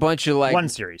 We had a bunch of like 1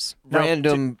 series.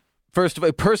 Random first of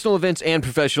all, personal events and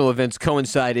professional events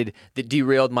coincided that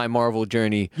derailed my Marvel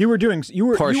journey. You were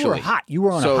hot. You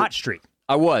were on a hot streak.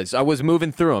 I was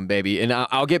moving through them, baby, and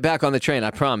I'll get back on the train.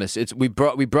 I promise. We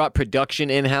brought production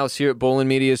in house here at Bolin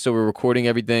Media, so we're recording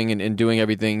everything and doing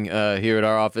everything here at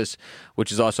our office,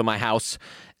 which is also my house,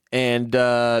 and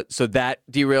so that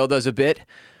derailed us a bit.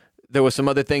 There were some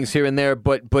other things here and there,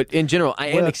 but in general, I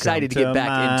am excited to get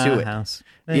back into it. House.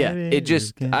 Yeah, it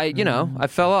just I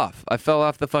fell off. I fell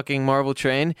off the fucking Marvel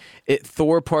train.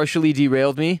 Thor partially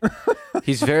derailed me.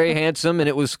 He's very handsome and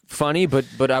it was funny,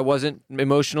 but I wasn't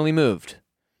emotionally moved.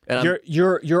 And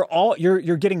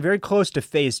you're getting very close to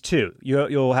phase 2.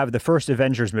 You'll have the first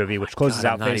Avengers movie, which closes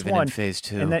out phase 1. In phase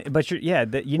 2. And then, but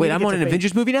wait, I'm on an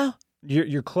Avengers movie now?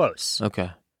 You're close.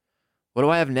 Okay. What do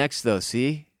I have next though?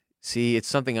 See, it's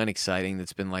something unexciting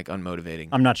that's been like unmotivating.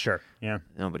 I'm not sure. Yeah,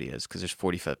 nobody is because there's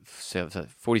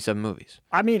 47 movies.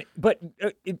 I mean,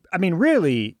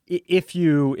 really, if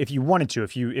you wanted to,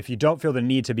 if you don't feel the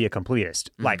need to be a completist,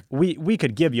 like we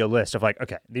could give you a list of like,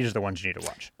 okay, these are the ones you need to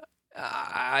watch.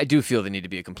 I do feel the need to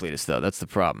be a completist, though. That's the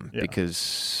problem,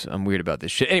 because I'm weird about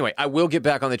this shit. Anyway, I will get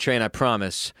back on the train, I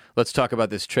promise. Let's talk about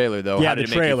this trailer, though. Yeah, How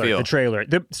did it make you feel? The trailer.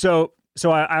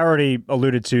 So I already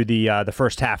alluded to the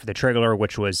first half of the trailer,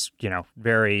 which was,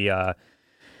 very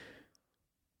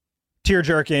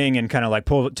tear-jerking and kind of like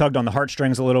tugged on the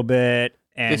heartstrings a little bit.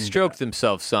 And they stroked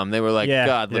themselves some. They were like,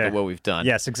 God, look at what we've done.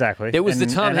 Yes, exactly. It was the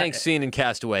Tom Hanks scene in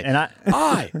Castaway. And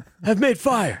I have made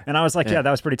fire. And I was like, yeah,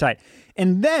 that was pretty tight.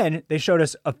 And then they showed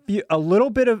us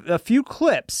a few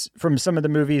clips from some of the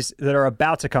movies that are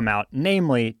about to come out,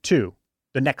 namely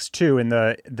the next two in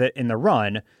the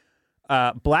run.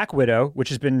 Black Widow, which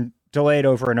has been delayed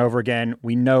over and over again.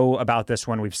 We know about this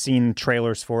one. We've seen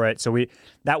trailers for it. So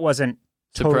that wasn't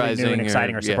totally new and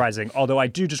exciting or surprising. Yeah. Although I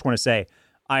do just want to say,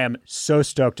 I am so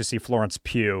stoked to see Florence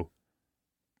Pugh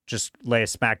just lay a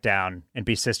smackdown and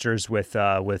be sisters with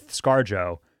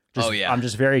ScarJo. I'm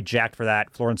just very jacked for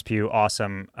that. Florence Pugh,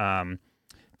 awesome.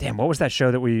 Damn, what was that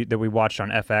show that we watched on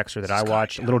FX or that I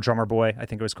watched? Little Drummer Boy, I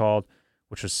think it was called,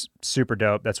 which was super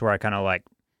dope. That's where I kind of like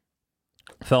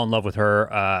fell in love with her,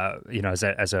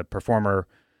 as a performer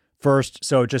first.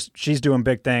 So just she's doing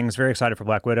big things. Very excited for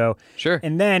Black Widow. Sure.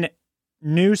 And then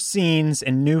new scenes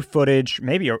and new footage,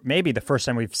 maybe the first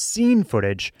time we've seen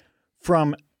footage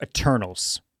from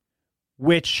Eternals,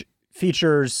 which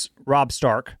features Rob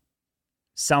Stark,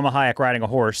 Salma Hayek riding a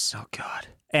horse. Oh, God.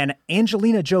 And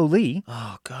Angelina Jolie.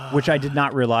 Oh, God. Which I did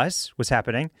not realize was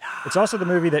happening. It's also the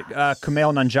movie that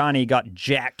Kumail Nanjiani got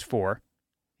jacked for.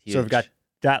 Huge. So we've got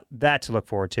that to look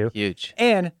forward to. Huge.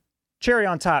 And cherry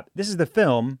on top, this is the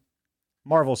film,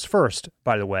 Marvel's first,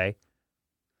 by the way,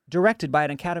 directed by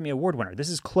an Academy Award winner. This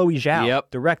is Chloe Zhao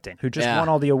directing, who just won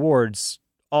all the awards,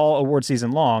 all award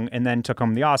season long, and then took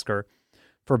home the Oscar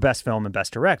for Best Film and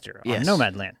Best Director on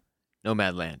Nomadland.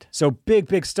 Nomadland. So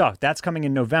big stuff. That's coming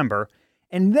in November.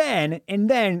 And then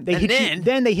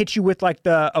they hit you with like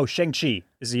Shang-Chi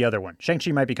is the other one.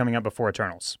 Shang-Chi might be coming out before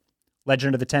Eternals.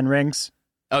 Legend of the Ten Rings.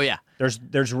 Oh yeah.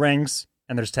 There's rings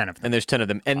and there's 10 of them. And there's 10 of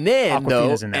them. And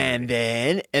then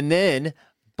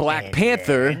Black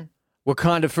Panther,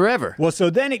 Wakanda Forever. Well, so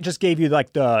then it just gave you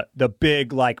like the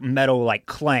big like metal like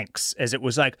clanks as it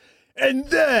was like, and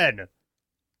then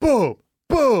boom,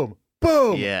 boom,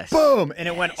 boom, boom, and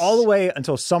it went all the way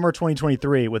until summer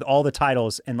 2023 with all the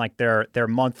titles and like their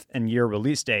month and year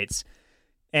release dates.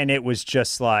 And it was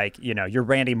just like, you're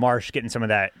Randy Marsh getting some of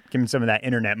that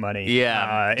internet money.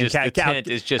 Yeah, the tent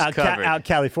is just covered. Out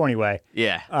California way.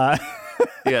 Yeah.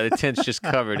 Yeah, the tent's just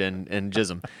covered in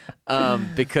jism.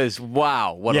 Because,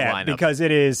 wow, what a lineup. Yeah, because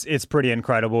it's pretty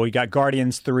incredible. You got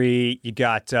Guardians 3, you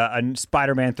got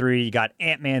Spider-Man 3, you got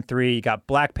Ant-Man 3, you got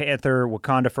Black Panther,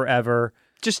 Wakanda Forever.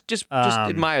 Just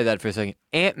admire that for a second.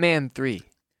 Ant-Man 3.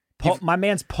 My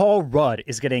man's Paul Rudd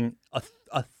is getting a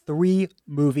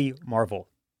 3-movie Marvel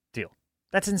deal.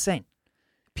 That's insane.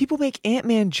 People make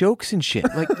Ant-Man jokes and shit.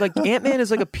 Like Ant-Man is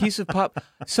like a piece of pop.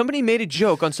 Somebody made a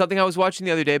joke on something I was watching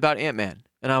the other day about Ant-Man,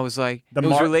 and I was like, it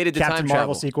was related to Captain time Marvel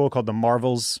travel. sequel called The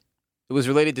Marvels. It was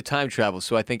related to time travel,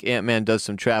 so I think Ant-Man does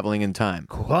some traveling in time.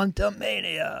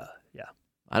 Quantumania. Yeah.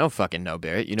 I don't fucking know,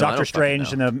 Barrett. Doctor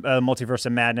Strange and the Multiverse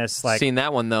of Madness. Like, seen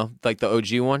that one though, like the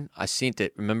OG one. I seen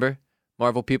it. Remember,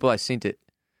 Marvel people, I seen it.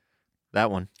 That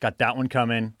one. Got that one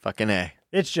coming. Fucking A.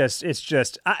 It's just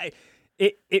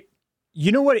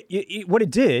you know what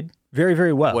it did very,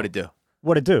 very well. What'd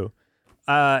it do?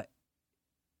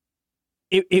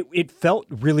 It felt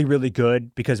really, really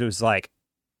good because it was like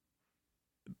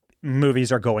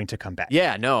movies are going to come back.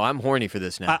 Yeah, no, I'm horny for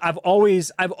this now. I've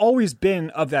always been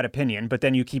of that opinion, but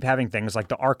then you keep having things like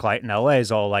the ArcLight in LA is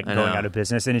all like going out of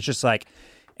business, and it's just like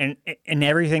and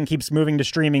everything keeps moving to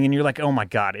streaming, and you're like, oh my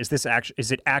God, is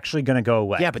it actually going to go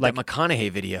away? Yeah, but like, that McConaughey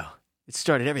video. It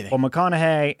started everything. Well,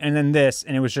 McConaughey, and then this,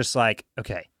 and it was just like,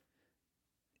 okay,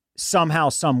 somehow,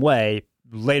 some way,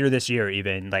 later this year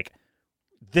even, like,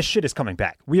 this shit is coming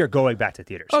back. We are going back to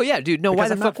theaters. Oh, yeah, dude. No, because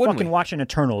why the fuck wouldn't we? I'm not fucking watching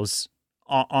Eternals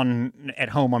at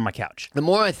home on my couch. The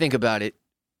more I think about it,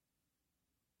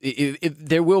 if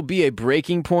there will be a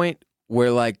breaking point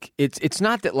where, like, it's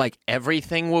not that, like,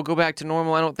 everything will go back to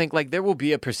normal. I don't think, like, there will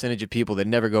be a percentage of people that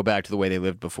never go back to the way they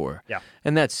lived before. Yeah.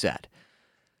 And that's sad.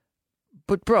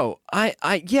 But, bro,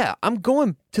 I'm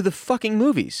going to the fucking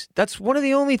movies. That's one of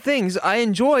the only things I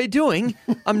enjoy doing.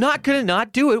 I'm not going to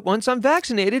not do it once I'm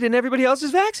vaccinated and everybody else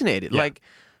is vaccinated. Yeah. Like,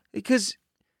 because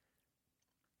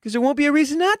there won't be a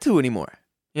reason not to anymore.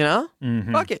 You know?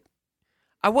 Mm-hmm. Fuck it.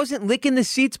 I wasn't licking the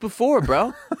seats before,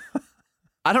 bro.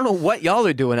 I don't know what y'all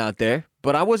are doing out there,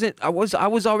 but I was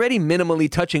already minimally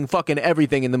touching fucking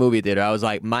everything in the movie theater. I was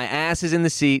like, my ass is in the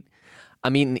seat.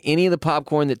 I'm eating any of the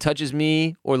popcorn that touches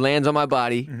me or lands on my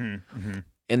body,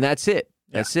 and that's it.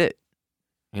 That's it.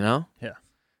 You know? Yeah.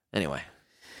 Anyway,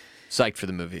 psyched for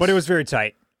the movies. But it was very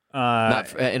tight.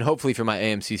 And hopefully for my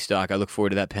AMC stock, I look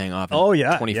forward to that paying off in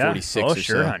 2046 Oh, or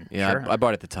sure, so. hon. Yeah, Sure, I bought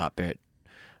it at the top, Barrett.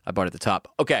 I bought it at the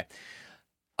top. Okay.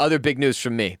 Other big news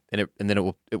from me, and then it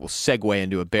will segue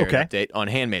into a Barrett update on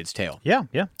Handmaid's Tale. Yeah.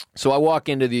 So I walk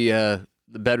into the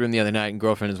bedroom the other night, and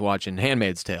girlfriend is watching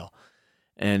Handmaid's Tale.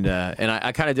 And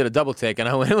I kind of did a double take, and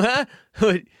I went,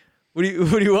 what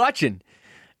are you watching?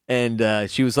 And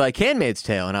she was like, Handmaid's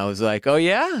Tale, and I was like, oh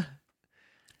yeah,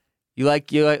 you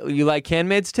like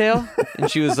Handmaid's Tale? And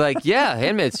she was like, yeah,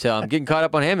 Handmaid's Tale. I'm getting caught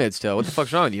up on Handmaid's Tale. What the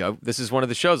fuck's wrong with you? This is one of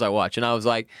the shows I watch, and I was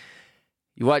like,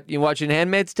 you watching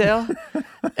Handmaid's Tale?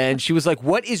 And she was like,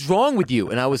 what is wrong with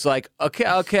you? And I was like, okay,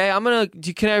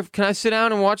 can I sit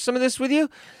down and watch some of this with you?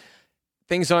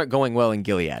 Things aren't going well in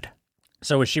Gilead.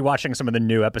 So was she watching some of the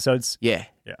new episodes? Yeah.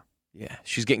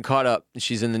 She's getting caught up.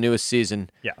 She's in the newest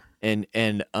season. Yeah. And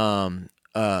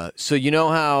so you know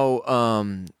how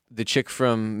the chick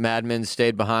from Mad Men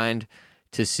stayed behind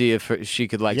to see if she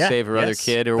could save her other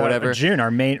kid or whatever. June, our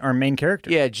main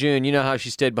character. Yeah, June. You know how she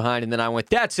stayed behind, and then I went,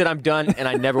 "That's it, I'm done," and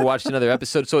I never watched another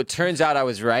episode. So it turns out I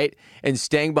was right, and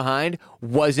staying behind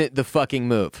wasn't the fucking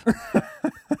move,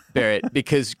 Barrett.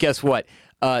 Because guess what?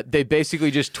 They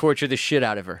basically just torture the shit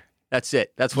out of her. That's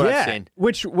it. That's what I've seen.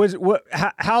 Which was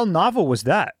how novel was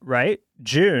that, right?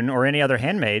 June or any other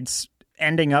handmaids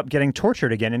ending up getting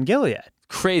tortured again in Gilead.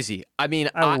 Crazy. I mean,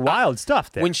 wild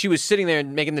stuff there. When she was sitting there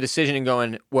and making the decision and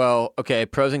going, well, okay,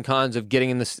 pros and cons of getting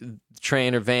in this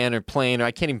train or van or plane, or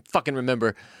I can't even fucking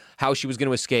remember how she was going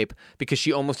to escape because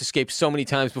she almost escaped so many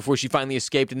times before she finally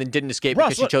escaped and then didn't escape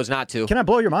because she chose not to. Can I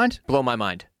blow your mind? Blow my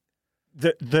mind.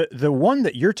 The one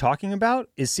that you're talking about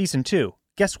is season 2.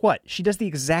 Guess what? She does the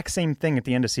exact same thing at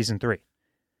the end of season 3.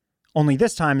 Only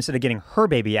this time, instead of getting her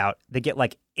baby out, they get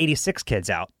like 86 kids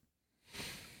out.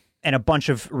 And a bunch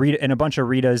of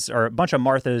Ritas or a bunch of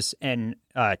Marthas and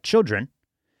children,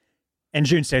 and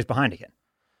June stays behind again.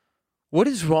 What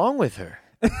is wrong with her?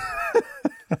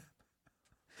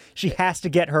 She has to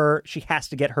get her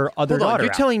other daughter.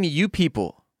 You're telling me you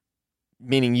people,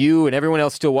 meaning you and everyone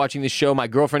else still watching this show, my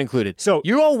girlfriend included. So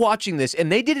you're all watching this,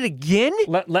 and they did it again.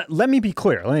 Let me be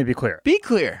clear. Be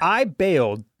clear. I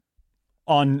bailed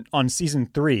on season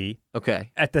 3. Okay.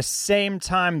 At the same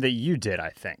time that you did, I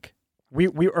think. We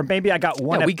or maybe I got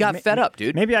one. Yeah, we got fed up,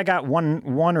 dude. Maybe I got one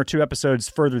or two episodes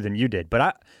further than you did,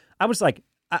 but I was like,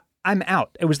 I'm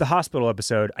out. It was the hospital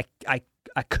episode. I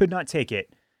could not take it.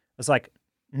 I was like,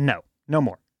 no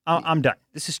more. I'm done.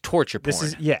 This is torture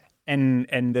porn.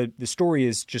 And the story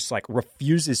is just like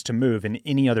refuses to move in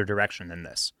any other direction than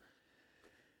this.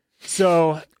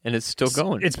 So and it's still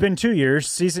going. It's been 2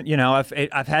 years.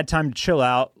 I've had time to chill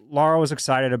out. Laura was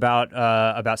excited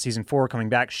about season 4 coming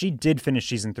back. She did finish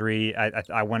season 3.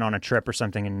 I went on a trip or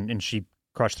something, and she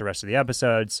crushed the rest of the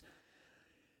episodes.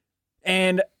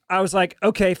 And I was like,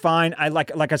 okay, fine. I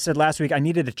like I said last week, I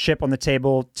needed a chip on the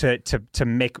table to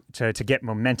get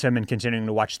momentum and continuing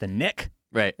to watch the Nick.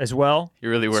 Right. As well.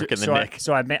 You're really working the Nick.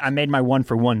 So I made my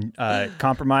 1-for-1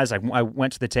 compromise. I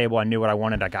went to the table. I knew what I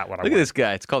wanted. I got what I wanted. Look at this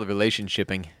guy. It's called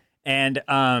relationshipping. And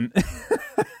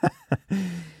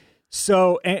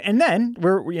so and then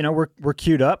we're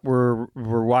queued up. We're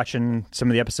watching some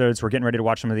of the episodes. We're getting ready to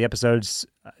watch some of the episodes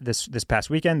this past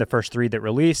weekend, the first 3 that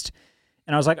released.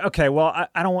 And I was like, okay, well,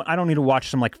 I don't need to watch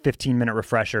some like 15-minute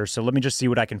refresher. So let me just see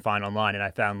what I can find online. And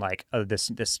I found like this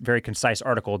very concise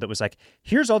article that was like,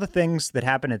 here's all the things that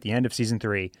happened at the end of season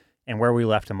 3 and where we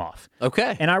left them off.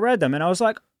 Okay. And I read them and I was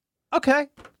like, okay,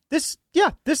 this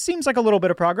seems like a little bit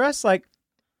of progress. Like,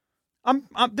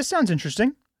 this sounds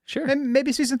interesting. Sure. And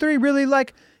maybe season 3 really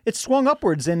like it swung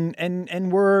upwards and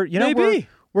we're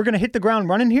we're going to hit the ground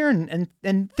running here, and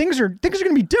things are going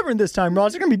to be different this time,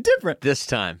 Ross. They're going to be different. This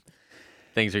time,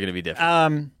 things are going to be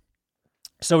different.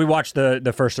 So we watched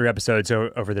the first 3 episodes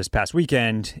over this past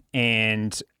weekend,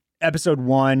 and episode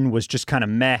 1 was just kind of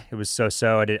meh. It was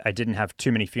so-so. I didn't have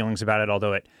too many feelings about it,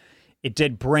 although it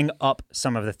did bring up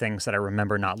some of the things that I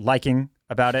remember not liking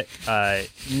about it,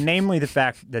 namely the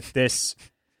fact that this...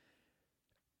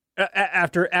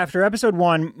 After episode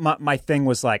 1, my thing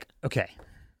was like, okay,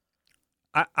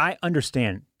 I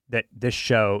understand that this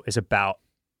show is about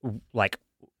like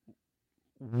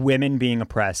women being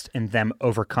oppressed and them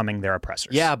overcoming their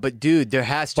oppressors. Yeah, but dude, there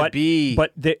has to be.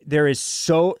 But there is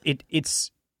it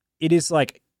is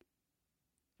like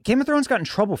Game of Thrones got in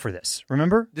trouble for this.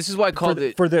 Remember? This is why I called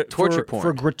it torture porn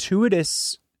for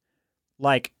gratuitous,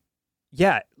 like,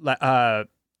 there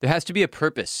has to be a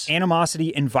purpose,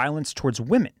 animosity and violence towards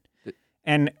women.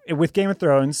 And with Game of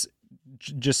Thrones,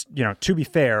 just, to be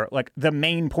fair, like the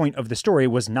main point of the story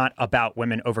was not about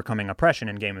women overcoming oppression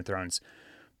in Game of Thrones.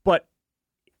 But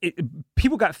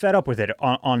people got fed up with it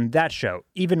on that show,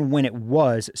 even when it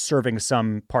was serving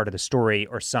some part of the story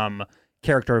or some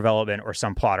character development or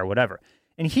some plot or whatever.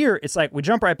 And here, it's like we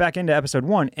jump right back into episode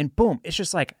 1 and boom, it's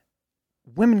just like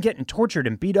women getting tortured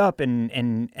and beat up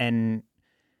and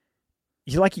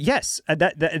you're like, yes,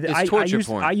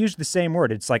 I used the same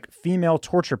word. It's like female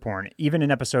torture porn, even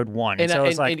in episode 1. And so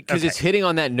it's like because it's hitting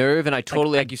on that nerve, and I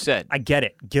totally, like you said, I get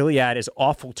it. Gilead is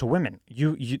awful to women.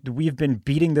 We've been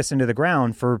beating this into the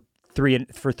ground for 3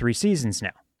 seasons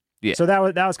now. Yeah. So that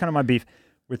was kind of my beef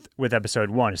with episode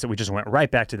 1, is that we just went right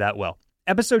back to that well.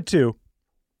 Episode 2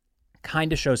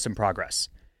 kind of shows some progress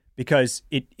because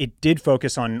it did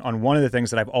focus on one of the things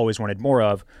that I've always wanted more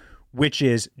of, which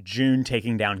is June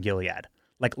taking down Gilead.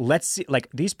 Like, let's see, like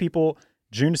these people,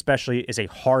 June especially, is a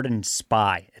hardened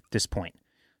spy at this point.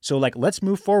 So, like, let's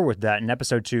move forward with that. And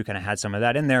episode 2 kind of had some of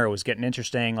that in there. It was getting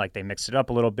interesting. Like, they mixed it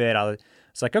up a little bit.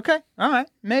 It's like, okay, all right,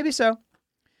 maybe so.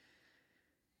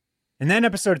 And then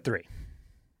episode 3.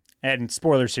 And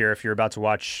spoilers here if you're about to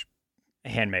watch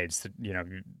Handmaids,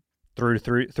 through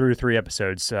 3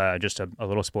 episodes. Just a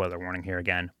little spoiler warning here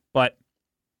again. But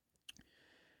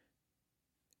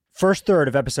first third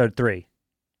of episode 3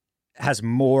 has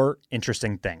more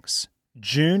interesting things.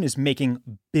 June is making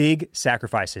big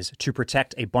sacrifices to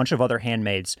protect a bunch of other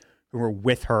handmaids who were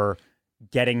with her,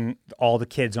 getting all the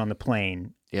kids on the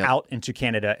plane out into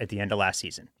Canada at the end of last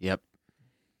season. Yep.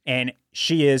 And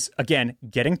she is, again,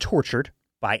 getting tortured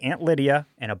by Aunt Lydia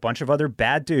and a bunch of other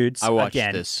bad dudes. I watched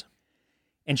this.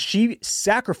 And she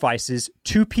sacrifices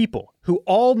 2 people who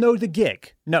all know the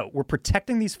gig. No, we're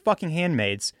protecting these fucking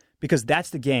handmaids because that's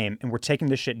the game, and we're taking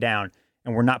this shit down,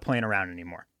 and we're not playing around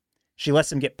anymore. She lets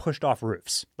them get pushed off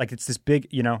roofs. Like, it's this big,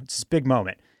 it's this big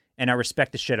moment, and I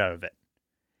respect the shit out of it.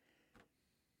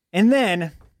 And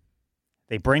then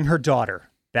they bring her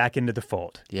daughter back into the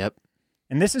fold. Yep.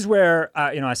 And this is where,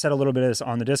 I said a little bit of this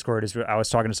on the Discord as I was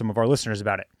talking to some of our listeners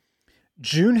about it.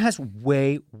 June has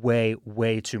way, way,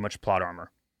 way too much plot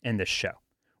armor in this show.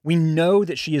 We know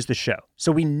that she is the show,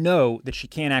 so we know that she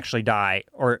can't actually die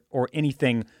or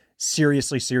anything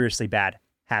seriously bad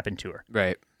happen to her.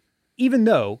 Right. Even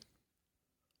though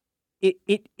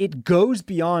it goes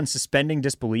beyond suspending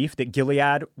disbelief that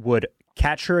Gilead would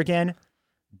catch her again,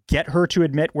 get her to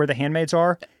admit where the handmaids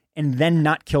are, and then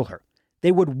not kill her.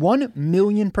 They would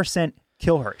 1,000,000%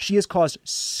 kill her. She has caused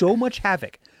so much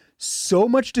havoc, so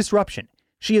much disruption.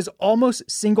 She is almost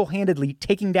single-handedly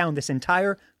taking down this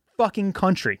entire fucking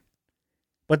country.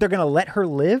 But they're going to let her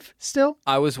live still?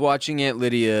 I was watching Aunt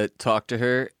Lydia talk to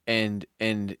her, and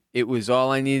it was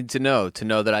all I needed to know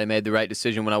that I made the right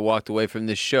decision when I walked away from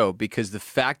this show, because the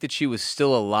fact that she was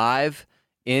still alive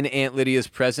in Aunt Lydia's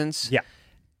presence,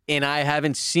 and I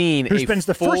haven't seen who spends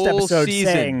the first episode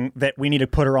season saying that we need to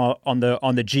put her on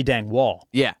the G-dang wall,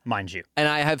 mind you. And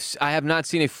I have not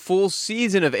seen a full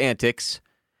season of antics,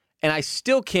 and I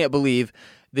still can't believe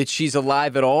that she's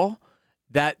alive at all.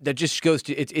 That just goes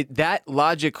to that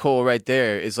logic hole right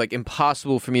there is like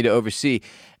impossible for me to oversee.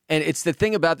 And it's the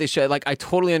thing about this show, like I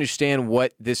totally understand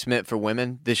what this meant for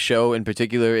women, this show in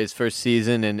particular, its first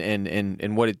season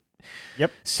and what it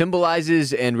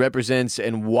symbolizes and represents,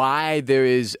 and why there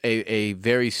is a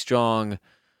very strong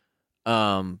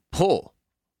pull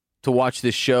to watch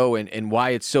this show and why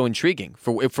it's so intriguing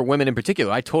for women in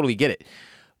particular. I totally get it.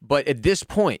 But at this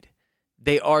point,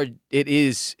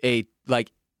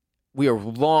 we are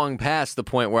long past the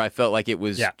point where I felt like it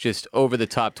was just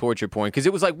over-the-top torture porn. Because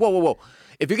it was like, whoa.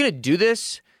 If you're going to do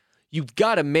this, you've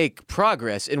got to make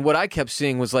progress. And what I kept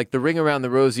seeing was like the ring around the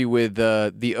rosy with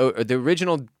the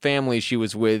original family she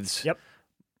was with's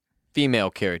female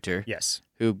character. Yes.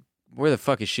 Who where the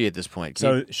fuck is she at this point?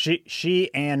 So she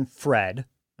and Fred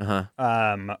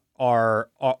are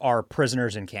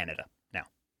prisoners in Canada now.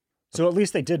 So at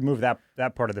least they did move that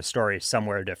part of the story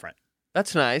somewhere different.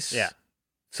 That's nice. Yeah.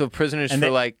 So prisoners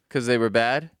because they were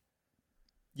bad?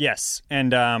 Yes.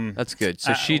 And that's good.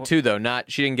 So she too, though,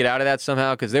 she didn't get out of that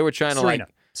somehow because they were trying to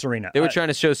Serena. They were trying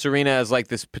to show Serena as like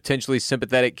this potentially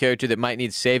sympathetic character that might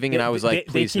need saving, and I was like,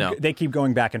 please no. They keep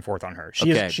going back and forth on her.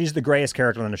 She's the grayest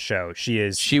character on the show. She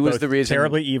was the reason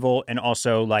terribly evil and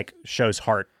also like shows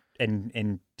heart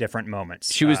in different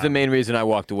moments. She was the main reason I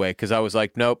walked away because I was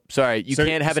like, nope, sorry, you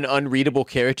can't have an unreadable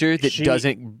character that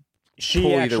doesn't.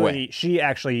 She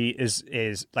actually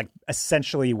is like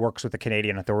essentially works with the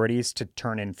Canadian authorities to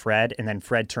turn in Fred, and then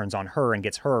Fred turns on her and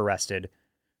gets her arrested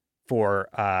for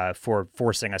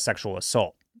forcing a sexual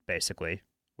assault, basically,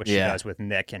 which she does with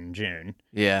Nick and June.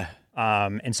 Yeah.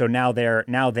 And so now they're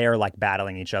like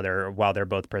battling each other while they're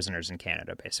both prisoners in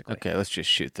Canada, basically. Okay, let's just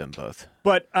shoot them both.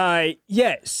 But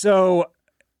so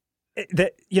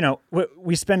that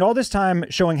we spend all this time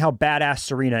showing how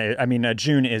badass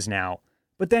June is now.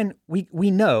 But then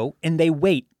we know, and they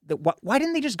wait. Why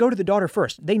didn't they just go to the daughter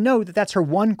first? They know that that's her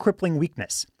one crippling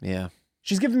weakness. Yeah.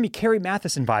 She's giving me Carrie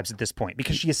Mathison vibes at this point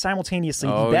because she is simultaneously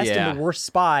the best and the worst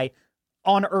spy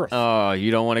on Earth. Oh, you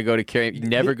don't want to go to Carrie.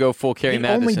 Never go full Carrie Mathison.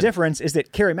 The only difference is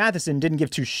that Carrie Mathison didn't give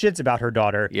two shits about her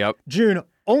daughter. Yep. June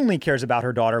only cares about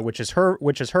her daughter, which is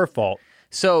her fault.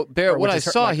 So, Barrett, what I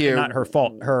saw here, not her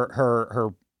fault,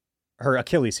 her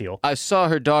Achilles heel. I saw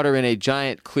her daughter in a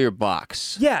giant clear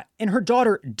box. Yeah, and her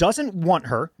daughter doesn't want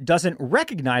her, doesn't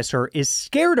recognize her, is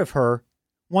scared of her,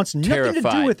 wants nothing to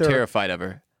do with her. Terrified of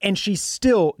her. And she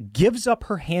still gives up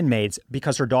her handmaids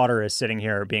because her daughter is sitting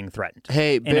here being threatened.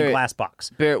 Hey, in a glass box.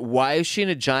 Barrett, why is she in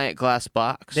a giant glass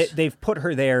box? They've put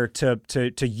her there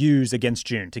to use against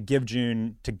June, to get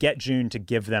June to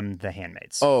give them the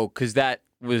handmaids. Oh, because that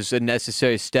was a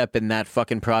necessary step in that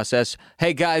fucking process.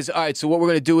 Hey, guys, all right, so what we're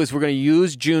going to do is we're going to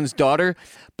use June's daughter,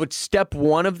 but step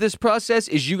one of this process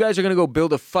is you guys are going to go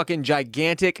build a fucking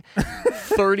gigantic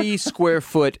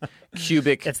 30-square-foot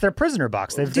cubic. It's their prisoner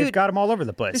box. They've got them all over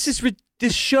the place.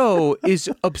 This show is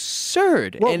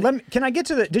absurd. Well, can I get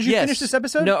to did you finish this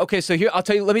episode? No, okay, so here,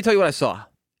 let me tell you what I saw,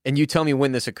 and you tell me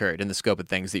when this occurred in the scope of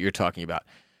things that you're talking about.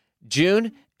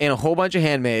 June and a whole bunch of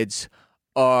handmaids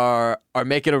are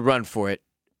making a run for it,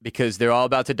 because they're all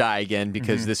about to die again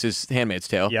because this is Handmaid's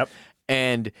Tale. Yep.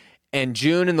 And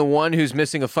June and the one who's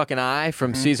missing a fucking eye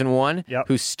from season 1,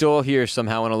 who's still here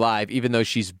somehow and alive, even though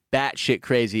she's batshit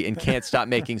crazy and can't stop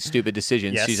making stupid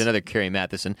decisions. Yes. She's another Carrie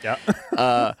Mathison. Yep.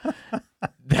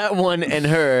 That one and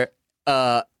her,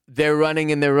 they're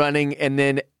running, and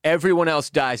then everyone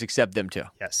else dies except them two.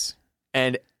 Yes.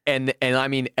 And I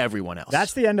mean everyone else.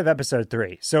 That's the end of episode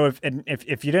 3. So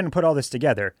if you didn't put all this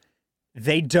together,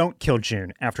 they don't kill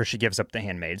June after she gives up the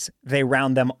handmaids. They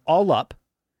round them all up,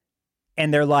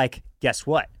 and they're like, guess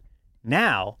what?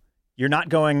 Now, you're not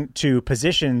going to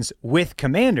positions with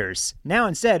commanders. Now,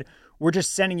 instead, we're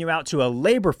just sending you out to a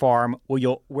labor farm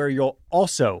where you'll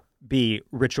also be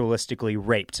ritualistically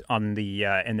raped in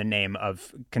the name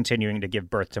of continuing to give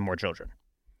birth to more children.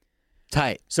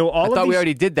 Tight. So I thought we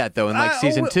already did that, though, in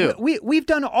season 2. We've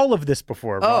done all of this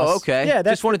before, Ross. Oh, okay. Yeah,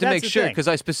 just wanted to make sure, because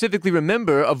I specifically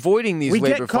remember avoiding these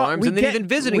labor farms and then even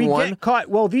visiting one. We get caught.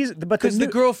 Well, the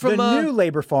girl from the new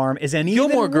labor farm is an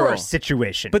Gilmore even worse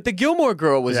situation. But the Gilmore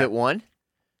girl was at one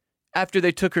after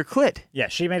they took her clit. Yeah,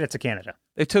 she made it to Canada.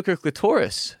 They took her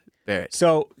clitoris, Barrett.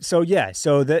 So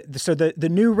the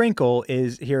new wrinkle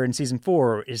is here in season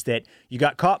 4 is that you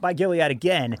got caught by Gilead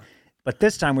again. But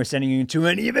this time we're sending you to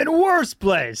an even worse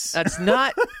place. That's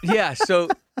not, so,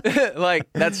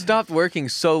 that stopped working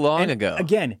so long ago.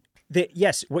 Again,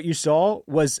 what you saw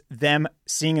was them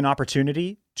seeing an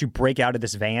opportunity to break out of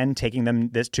this van, taking them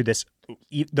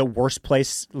the worst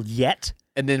place yet.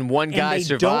 And then one guy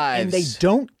survives. And they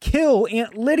don't kill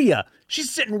Aunt Lydia.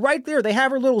 She's sitting right there. They have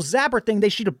her little zapper thing. They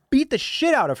should have beat the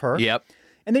shit out of her. Yep.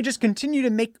 And they just continue to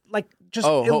make,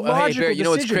 illogical hey, Barry, you know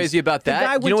what's crazy about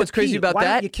that? Why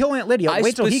don't you kill Aunt Lydia?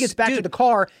 Wait till he gets back to the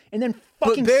car and then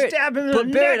fucking stab him in the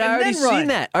neck Barrett,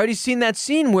 I already seen that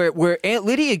scene where Aunt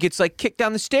Lydia gets kicked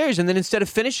down the stairs, and then instead of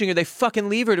finishing her, they fucking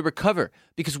leave her to recover.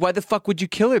 Because why the fuck would you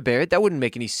kill her, Barrett? That wouldn't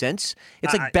make any sense.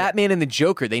 It's like Batman and the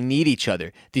Joker. They need each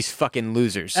other. These fucking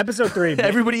losers. Episode 3.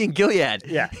 Everybody in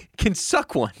Gilead can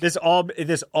suck one. This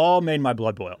all made my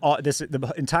blood boil.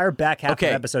 The entire back half of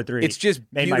episode 3. It's just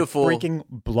made beautiful. My freaking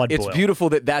blood boil. It's beautiful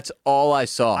that's all I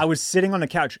saw. I was sitting on the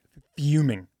couch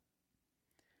fuming.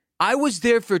 I was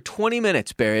there for 20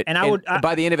 minutes, Barrett, and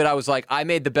by the end of it, I was like, I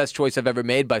made the best choice I've ever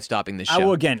made by stopping this show. I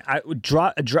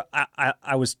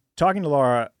was talking to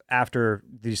Laura after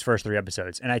these first 3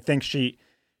 episodes, and I think she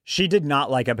did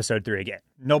not like episode 3 again.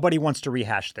 Nobody wants to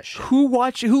rehash this shit.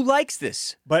 Who likes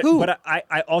this? But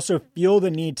I also feel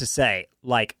the need to say,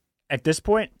 like, at this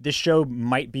point, this show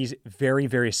might be very,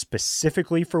 very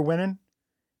specifically for women.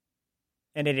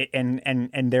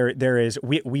 And there is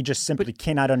we just simply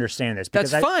cannot understand this.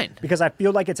 That's fine. Because I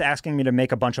feel like it's asking me to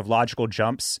make a bunch of logical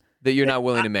jumps that you're not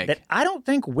willing to make. That I don't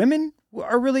think women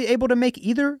are really able to make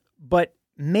either, but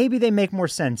maybe they make more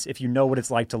sense if you know what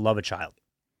it's like to love a child.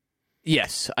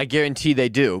 Yes, I guarantee they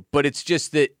do. But it's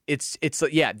just that it's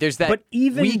yeah, there's that. But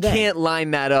even we can't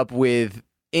line that up with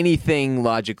anything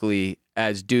logically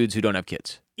as dudes who don't have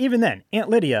kids. Even then, Aunt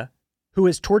Lydia, who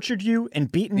has tortured you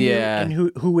and beaten you, and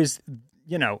who is,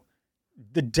 you know,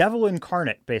 the devil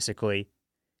incarnate, basically,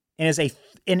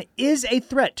 and is a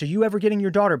threat to you ever getting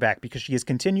your daughter back because she is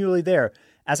continually there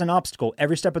as an obstacle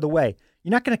every step of the way.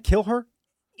 You're not going to kill her.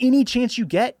 Any chance you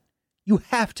get, you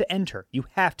have to end her. You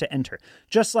have to end her.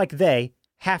 Just like they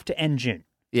have to end June.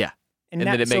 Yeah. And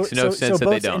then it makes no sense that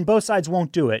they don't. And both sides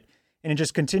won't do it. And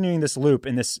just continuing this loop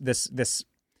and this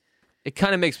it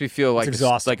kind of makes me feel like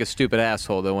a stupid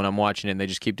asshole, though, when I'm watching it and they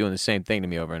just keep doing the same thing to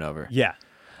me over and over. Yeah.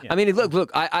 I mean,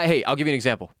 look, hey, I'll give you an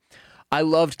example. I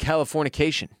loved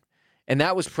Californication, and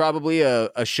that was probably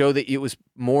a show that it was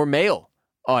more male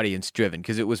audience driven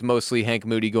because it was mostly Hank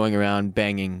Moody going around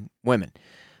banging women.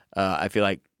 I feel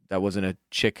like that wasn't a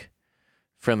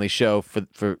chick-friendly show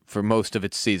for most of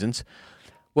its seasons.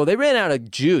 Well, they ran out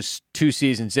of juice 2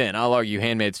 seasons in. I'll argue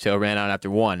Handmaid's Tale ran out after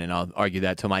 1, and I'll argue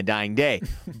that till my dying day.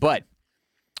 But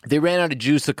they ran out of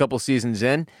juice a couple seasons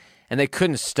in, and they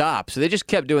couldn't stop. So they just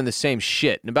kept doing the same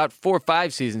shit. And about 4 or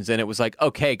 5 seasons in, it was like,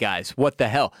 okay, guys, what the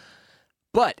hell?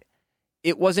 But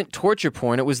it wasn't torture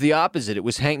porn. It was the opposite. It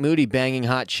was Hank Moody banging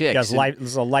hot chicks. Yeah, this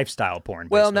is a lifestyle porn.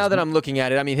 Well, now that I'm looking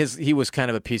at it, I mean, he was kind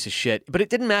of a piece of shit. But it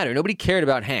didn't matter. Nobody cared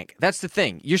about Hank. That's the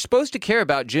thing. You're supposed to care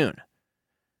about June.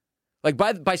 Like,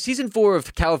 by season 4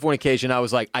 of Californication, I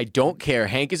was like, I don't care.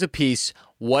 Hank is a piece.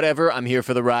 Whatever. I'm here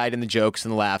for the ride and the jokes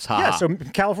and the laughs. Ha. Yeah, so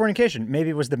Californication,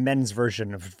 maybe it was the men's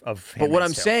version of Handmaid's But what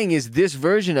I'm Tale. saying is this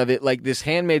version of it, like this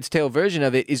Handmaid's Tale version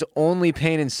of it, is only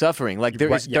pain and suffering. Like,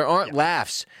 there aren't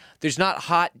laughs. There's not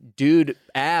hot dude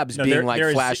abs being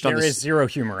flashed on the... There is zero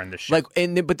humor in this show. Like,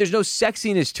 but there's no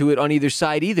sexiness to it on either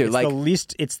side either.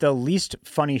 It's the least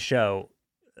funny show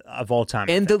of all time.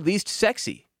 And the least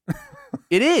sexy.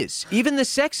 It is. Even the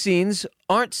sex scenes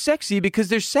aren't sexy because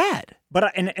they're sad.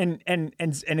 But and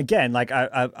again, like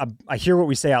I hear what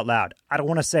we say out loud. I don't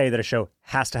want to say that a show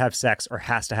has to have sex or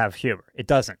has to have humor. It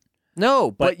doesn't. No,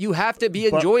 but you have to be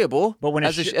enjoyable. But when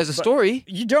as a story,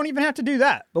 you don't even have to do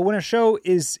that. But when a show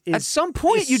is at some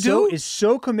point is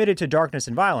so committed to darkness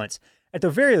and violence, at the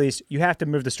very least, you have to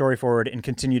move the story forward and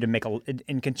continue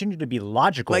to be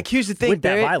logical. Like, here's the thing, with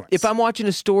that violence. If I'm watching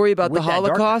a story about the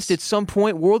Holocaust, at some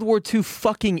point, World War II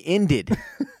fucking ended.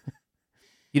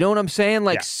 You know what I'm saying?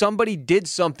 Like, somebody did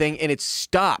something and it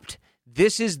stopped.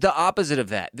 This is the opposite of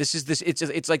that.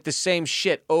 It's like the same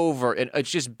shit over, and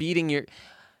it's just beating your.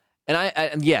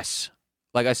 And yes,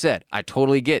 like I said, I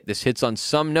totally get this hits on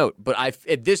some note, but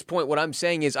at this point, what I'm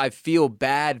saying is I feel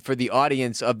bad for the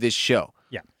audience of this show.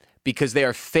 Because they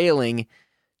are failing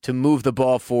to move the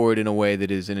ball forward in a way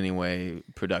that is in any way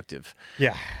productive.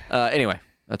 Yeah. Anyway,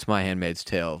 that's my Handmaid's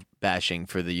Tale bashing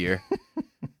for the year.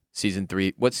 Season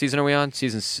 3. What season are we on?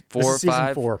 Season 4 or 5?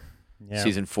 Season 4. Yeah.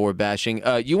 Season 4 bashing.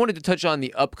 You wanted to touch on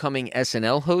the upcoming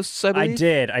SNL hosts, I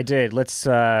believe? I did. Let's.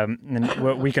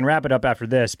 We can wrap it up after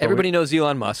this. Everybody knows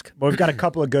Elon Musk. But we've got a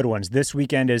couple of good ones. This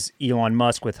weekend is Elon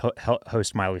Musk with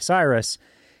host Miley Cyrus.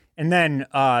 And then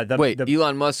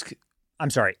Elon Musk... I'm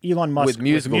sorry, Elon Musk with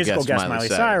musical guest Miley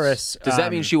Cyrus. Does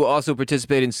that mean she will also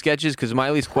participate in sketches? Because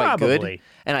Miley's quite good.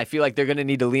 And I feel like they're going to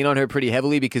need to lean on her pretty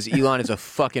heavily because Elon is a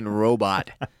fucking robot.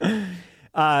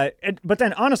 But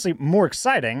then, honestly, more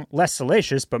exciting, less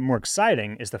salacious, but more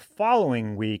exciting, is the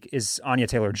following week is Anya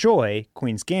Taylor-Joy,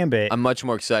 Queen's Gambit. I'm much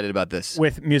more excited about this.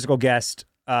 With musical guest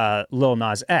Lil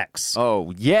Nas X.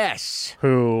 Oh, yes.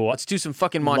 Let's do some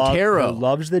fucking Montero. Who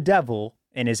loves the devil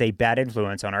and is a bad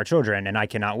influence on our children, and I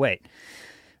cannot wait.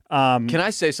 Can I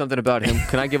say something about him?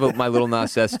 Can I give up my Lil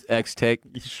Nas X take?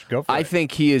 Go for it. I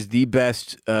think he is the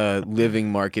best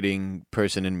living marketing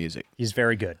person in music. He's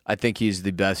very good. I think he's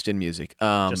the best in music.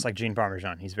 Just like Gene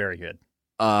Parmesan, he's very good.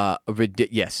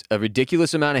 Yes, a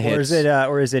ridiculous amount of hits. Is it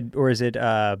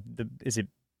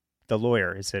the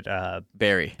lawyer? Is it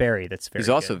Barry? Barry, that's very. He's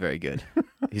also very good.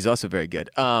 He's also very good.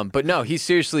 But no, he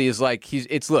seriously is like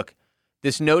look.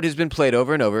 This note has been played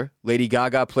over and over. Lady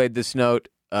Gaga played this note.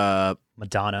 Madonna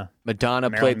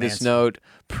played this note.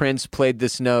 Prince played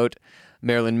this note.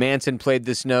 Marilyn Manson played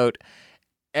this note.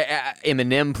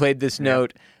 Eminem played this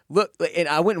note. Look, and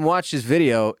I went and watched his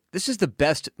video. This is the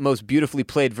best, most beautifully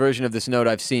played version of this note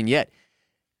I've seen yet.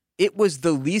 It was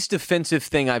the least offensive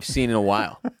thing I've seen in a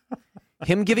while.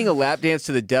 Him giving a lap dance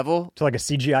to the devil. To like a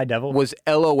CGI devil? Was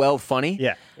LOL funny.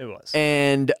 Yeah, it was.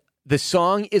 And the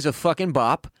song is a fucking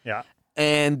bop. Yeah.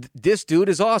 And this dude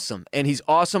is awesome. And he's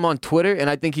awesome on Twitter. And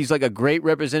I think he's like a great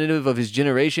representative of his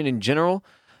generation in general.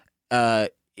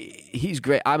 He's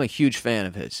great. I'm a huge fan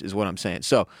of his, is what I'm saying.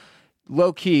 So,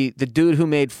 low key, the dude who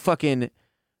made fucking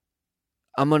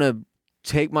I'm going to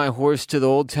take my horse to the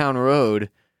Old Town Road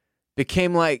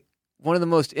became like one of the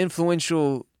most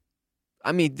influential.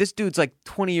 I mean, this dude's like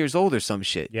 20 years old or some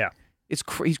shit. Yeah. He's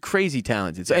crazy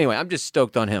talented. So anyway, I'm just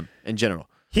stoked on him in general.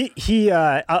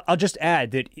 I'll just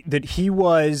add that he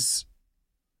was.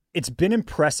 It's been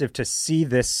impressive to see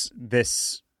this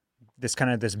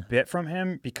kind of this bit from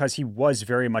him because he was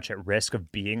very much at risk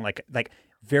of being like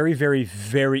very, very,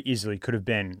 very easily could have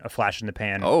been a flash in the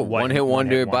pan. Oh, one hit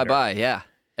wonder. Bye bye. Yeah,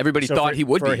 everybody thought he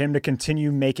would be. For him to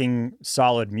continue making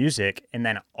solid music and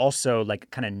then also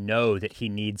like kind of know that he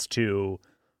needs to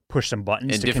push some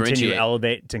buttons and to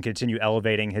continue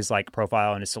elevating his like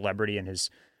profile and his celebrity and his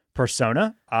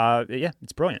persona.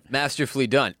 It's brilliant. Masterfully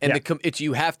done. And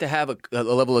you have to have a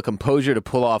level of composure to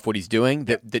pull off what he's doing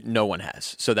that no one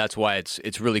has. So that's why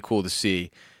it's really cool to see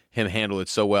him handle it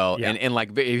so well. Yeah. And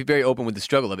like very, very open with the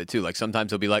struggle of it too. Like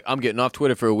sometimes he'll be like, I'm getting off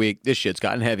Twitter for a week. This shit's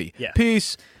gotten heavy. Yeah.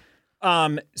 Peace.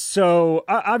 So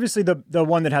obviously the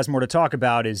one that has more to talk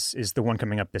about is the one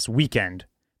coming up this weekend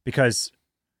because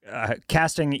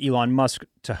casting Elon Musk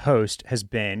to host has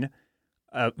been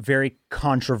very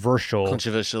controversial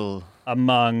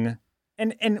among,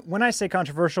 and when I say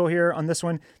controversial here on this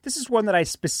one, this is one that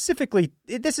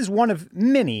this is one of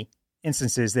many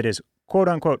instances that is quote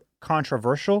unquote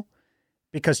controversial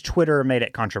because Twitter made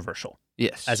it controversial.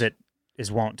 Yes. As it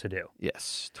is wont to do.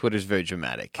 Yes. Twitter's very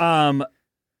dramatic.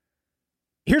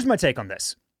 Here's my take on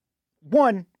this.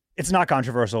 One, it's not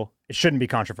controversial. It shouldn't be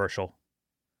controversial.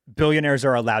 Billionaires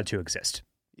are allowed to exist.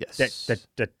 Yes.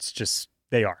 That's just,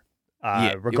 they are.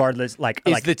 Regardless,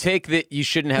 is the take that you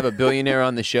shouldn't have a billionaire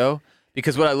on the show?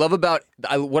 Because what I love about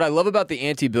the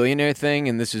anti-billionaire thing,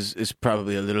 and this is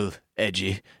probably a little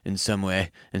edgy in some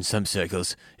way in some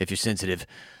circles if you're sensitive.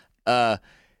 The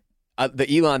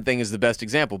Elon thing is the best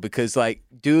example because like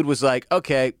dude was like,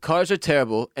 okay, cars are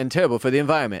terrible and terrible for the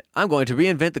environment. I'm going to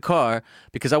reinvent the car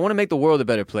because I want to make the world a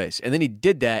better place. And then he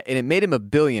did that, and it made him a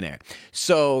billionaire.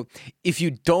 So if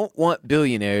you don't want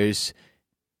billionaires,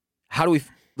 how do we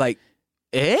like?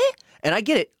 And I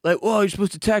get it. Like, oh, you're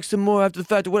supposed to tax them more after the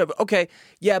fact or whatever. Okay,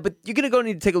 yeah, but you're going to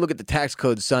need to take a look at the tax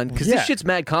code, son, because this shit's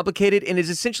mad complicated, and is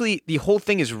essentially the whole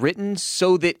thing is written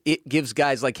so that it gives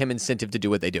guys like him incentive to do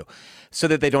what they do, so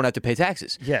that they don't have to pay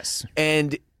taxes. Yes.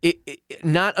 And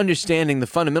not understanding the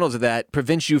fundamentals of that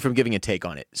prevents you from giving a take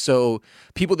on it. So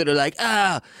people that are like,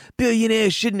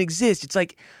 billionaires shouldn't exist, it's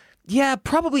like, yeah,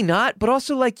 probably not, but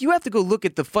also like you have to go look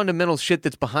at the fundamental shit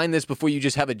that's behind this before you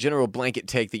just have a general blanket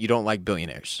take that you don't like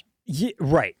billionaires. Yeah,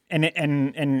 right. And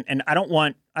I don't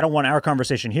want our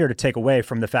conversation here to take away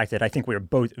from the fact that I think we are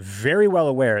both very well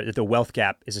aware that the wealth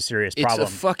gap is a serious problem.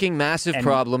 It's a fucking massive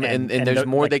problem, and there's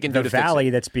more they can do to fix it. The valley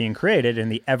that's being created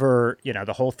and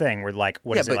the whole thing where like,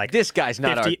 what is it like? This guy's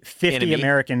not 50 enemy.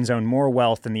 Americans own more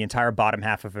wealth than the entire bottom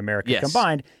half of America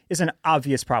combined is an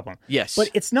obvious problem. Yes.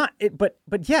 But it's not, but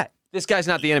yeah. This guy's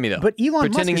not the enemy, though. But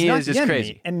Elon Pretending Musk is he not is the is enemy.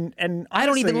 crazy. And honestly, I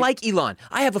don't even like Elon.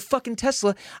 I have a fucking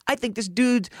Tesla. I think this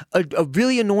dude's a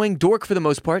really annoying dork for the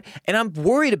most part, and I'm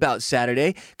worried about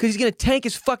Saturday because he's going to tank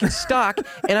his fucking stock,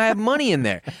 and I have money in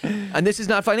there. And this is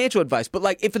not financial advice, but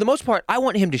like, for the most part, I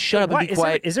want him to shut up and be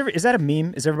quiet. Is that a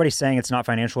meme? Is everybody saying it's not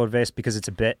financial advice because it's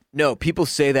a bit? No, people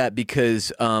say that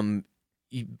because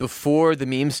before the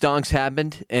meme stonks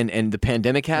happened and the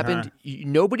pandemic happened,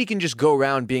 nobody can just go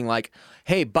around being like,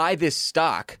 "Hey, buy this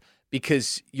stock,"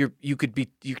 because you're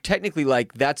technically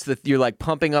like you're like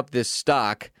pumping up this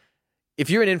stock. If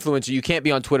you're an influencer, you can't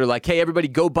be on Twitter like, "Hey, everybody,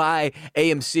 go buy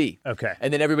AMC." Okay.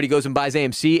 And then everybody goes and buys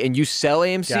AMC, and you sell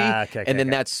AMC, and then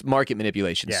that's market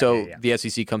manipulation. The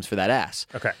SEC comes for that ass.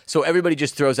 Okay. So everybody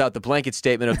just throws out the blanket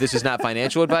statement of this is not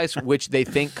financial advice, which they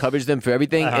think covers them for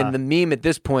everything. And the meme at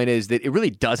this point is that it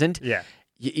really doesn't. Yeah.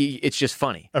 It's just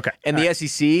funny. Okay. And the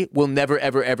SEC will never,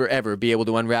 ever, ever, ever be able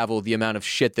to unravel the amount of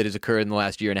shit that has occurred in the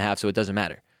last year and a half, so it doesn't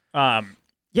matter.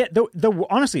 Yeah,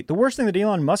 honestly, the worst thing that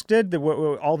Elon Musk did,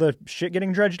 all the shit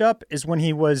getting dredged up, is when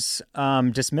he was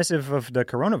dismissive of the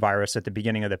coronavirus at the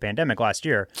beginning of the pandemic last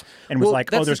year, and was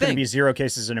like, "Oh, there's going to be 0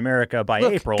 cases in America by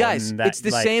April." Guys, and it's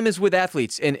the same as with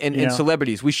athletes and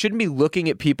celebrities. We shouldn't be looking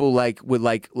at people like with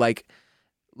like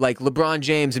like LeBron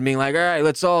James and being like, all right,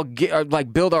 let's all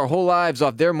build our whole lives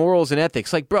off their morals and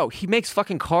ethics. Like, bro, he makes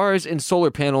fucking cars and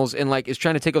solar panels and like is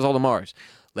trying to take us all to Mars.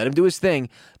 Let him do his thing.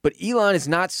 But Elon is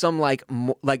not some like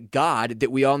God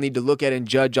that we all need to look at and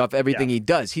judge off everything he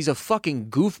does. He's a fucking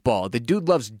goofball. The dude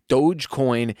loves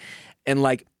Dogecoin and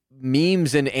like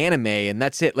memes and anime, and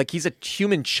that's it. Like, he's a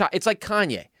human child. It's like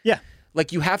Kanye. Yeah.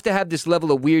 Like, you have to have this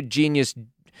level of weird genius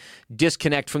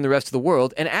disconnect from the rest of the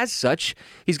world, and as such,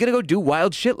 he's going to go do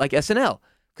wild shit like SNL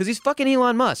because he's fucking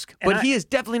Elon Musk. But he is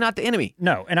definitely not the enemy.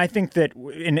 No, and I think that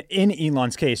in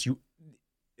Elon's case,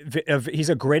 he's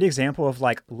a great example of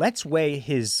like, let's weigh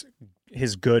his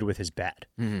good with his bad.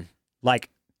 Mm-hmm.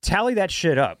 Like, tally that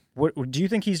shit up. Do you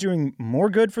think he's doing more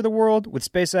good for the world with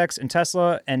SpaceX and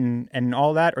Tesla and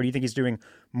all that, or do you think he's doing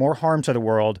more harm to the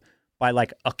world by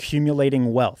like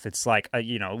accumulating wealth? It's like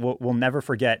we'll never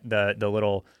forget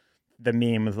the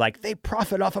meme of like, they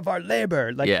profit off of our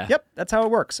labor. Like, yep, that's how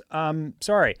it works.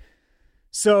 Sorry.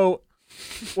 So,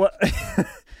 what?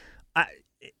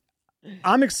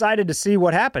 I'm excited to see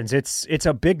what happens. It's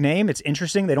a big name. It's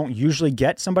interesting. They don't usually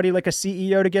get somebody like a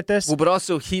CEO to get this. Well, but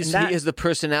also he is the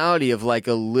personality of like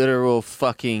a literal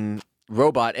fucking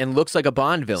robot and looks like a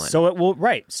Bond villain. So it will,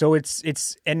 right. So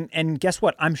it's and guess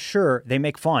what? I'm sure they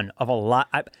make fun of a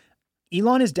lot.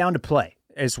 Elon is down to play,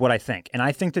 is what I think. And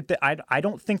I think that I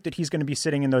don't think that he's going to be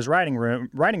sitting in those writing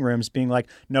rooms being like,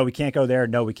 no, we can't go there.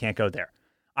 No, we can't go there.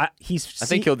 I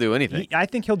think he'll do anything. I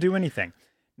think he'll do anything.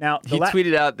 Now, he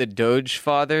tweeted out the Doge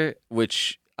father,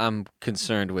 which I'm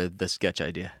concerned with the sketch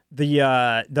idea.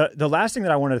 The last thing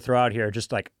that I wanted to throw out here,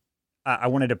 just like I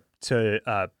wanted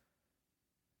to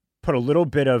put a little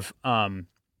bit of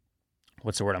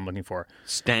what's the word I'm looking for?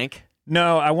 Stank?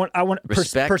 No, I want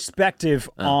perspective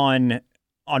on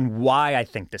why I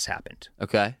think this happened.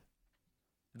 Okay.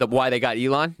 Why they got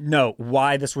Elon? No,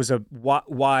 why this was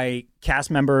why cast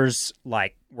members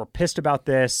like were pissed about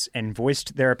this and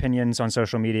voiced their opinions on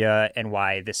social media, and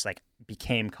why this like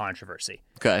became controversy.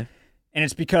 Okay. And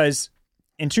it's because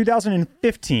in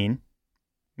 2015,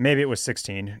 maybe it was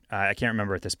 16, I can't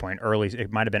remember at this point.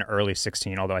 It might have been early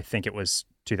 16, although I think it was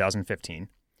 2015.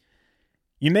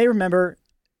 You may remember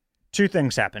two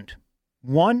things happened.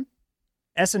 One,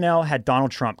 SNL had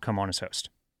Donald Trump come on as host.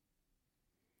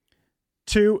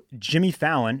 Two, Jimmy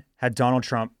Fallon had Donald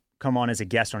Trump come on as a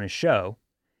guest on his show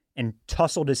and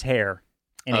tousled his hair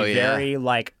in a very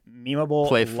like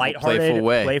memeable, lighthearted,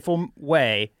 playful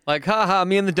way. Like, haha,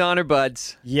 me and the Donner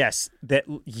buds. Yes.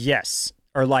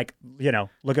 Or like,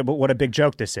 look at what a big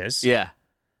joke this is. Yeah.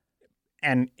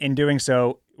 And in doing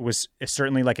so, it was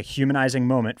certainly like a humanizing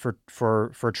moment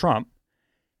for Trump.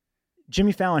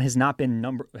 Jimmy Fallon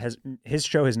his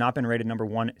show has not been rated number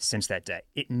one since that day.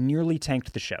 It nearly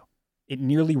tanked the show. It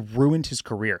nearly ruined his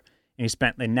career. And he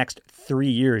spent the next 3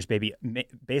 years,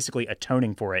 basically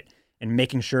atoning for it and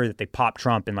making sure that they popped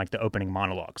Trump in like the opening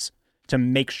monologues to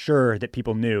make sure that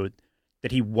people knew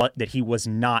that he was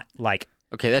not like,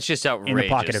 okay, that's just outrageous. In the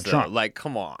pocket of Trump. Like,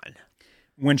 come on.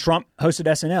 When Trump hosted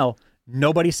SNL,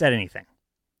 nobody said anything.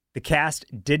 The cast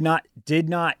did not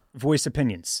voice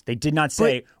opinions. They did not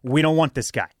say, we don't want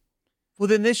this guy. Well,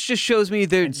 then this just shows me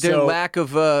their lack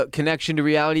of connection to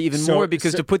reality even more,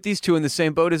 because to put these two in the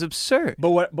same boat is absurd. But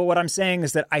what I'm saying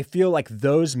is that I feel like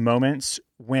those moments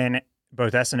when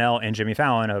both SNL and Jimmy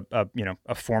Fallon,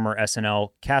 a former SNL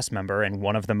cast member and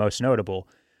one of the most notable,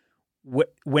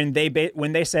 when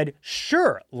they said,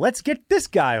 sure, let's get this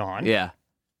guy on,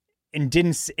 and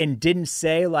didn't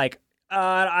say like,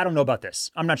 I don't know about this.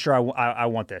 I'm not sure I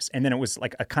want this. And then it was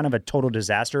like a kind of a total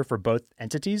disaster for both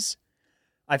entities.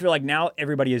 I feel like now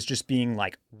everybody is just being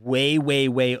like way, way,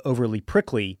 way overly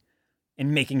prickly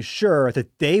and making sure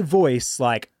that they voice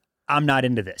like, I'm not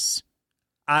into this.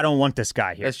 I don't want this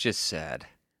guy here. That's just sad.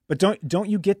 But don't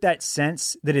you get that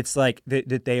sense that it's like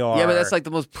that they are? Yeah, but that's like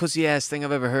the most pussy ass thing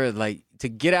I've ever heard. Like, to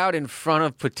get out in front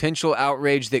of potential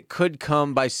outrage that could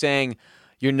come by saying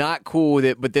you're not cool with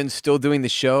it, but then still doing the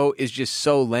show is just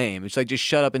so lame. It's like, just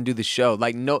shut up and do the show.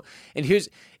 Like, no, and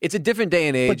it's a different day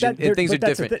and age, and things are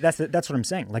different. That's what I'm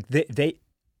saying. Like,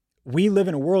 we live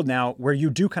in a world now where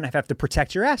you do kind of have to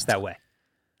protect your ass that way.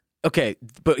 Okay,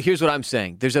 but here's what I'm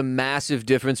saying. There's a massive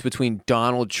difference between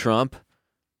Donald Trump,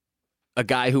 a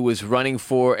guy who was running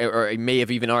for, or may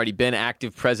have even already been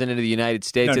active president of the United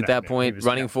States at that point,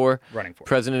 running for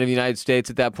president of the United States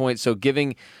at that point. So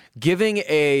giving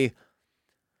a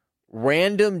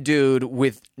random dude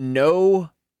with no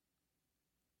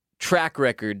track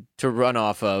record to run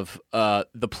off of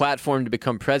the platform to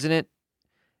become president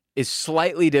is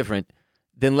slightly different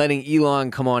than letting Elon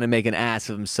come on and make an ass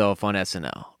of himself on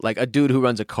SNL. Like a dude who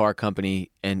runs a car company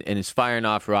and is firing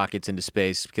off rockets into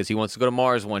space because he wants to go to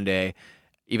Mars one day,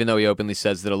 even though he openly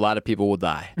says that a lot of people will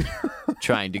die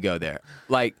trying to go there.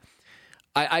 Like,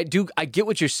 I get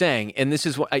what you're saying, and this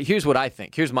is here's what I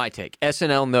think. Here's my take.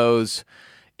 SNL knows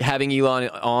having Elon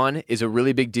on is a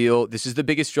really big deal. This is the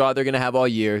biggest draw they're going to have all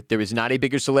year. There is not a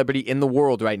bigger celebrity in the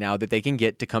world right now that they can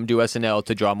get to come do SNL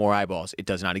to draw more eyeballs. It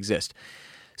does not exist.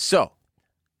 So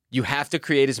you have to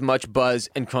create as much buzz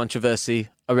and controversy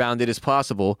around it as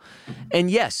possible. And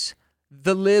yes,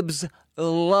 the libs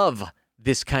love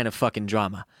this kind of fucking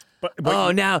drama. But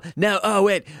fuck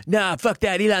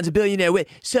that. Elon's a billionaire. Wait,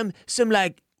 some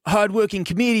like hardworking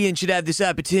comedian should have this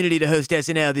opportunity to host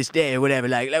SNL this day or whatever.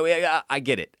 Like I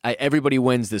get it. Everybody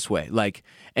wins this way. Like,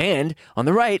 and on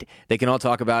the right, they can all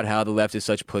talk about how the left is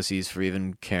such pussies for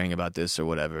even caring about this or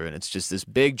whatever. And it's just this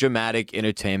big dramatic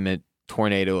entertainment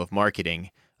tornado of marketing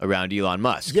around Elon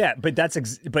Musk. Yeah, but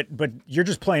but you're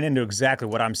just playing into exactly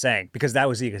what I'm saying, because that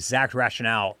was the exact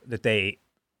rationale that they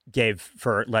gave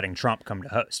for letting Trump come to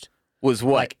host. Was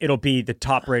what? Like, it'll be the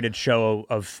top-rated show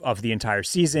of the entire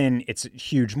season. It's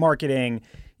huge marketing.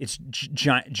 It's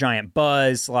giant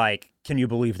buzz. Like, can you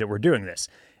believe that we're doing this?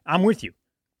 I'm with you.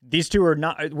 These two are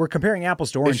not. We're comparing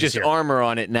apples to oranges. There's just here. Armor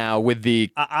on it now with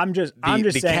the. I'm just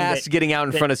the saying cast getting out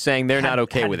in front of saying they're not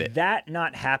okay with it. Had that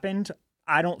not happened,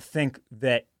 I don't think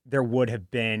that there would have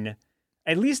been,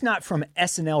 at least not from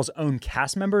SNL's own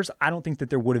cast members. I don't think that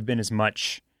there would have been as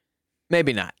much.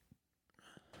 Maybe not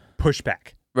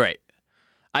pushback. Right.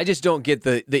 I just don't get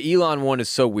the Elon one is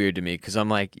so weird to me, because I'm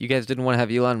like, you guys didn't want to have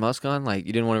Elon Musk on? Like,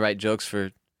 you didn't want to write jokes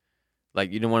for,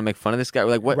 like, you didn't want to make fun of this guy?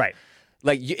 Like, what? Right.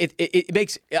 Like, it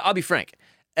makes, I'll be frank,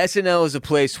 SNL is a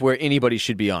place where anybody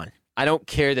should be on. I don't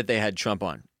care that they had Trump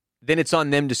on. Then it's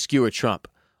on them to skewer Trump.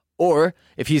 Or,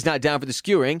 if he's not down for the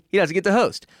skewering, he doesn't get to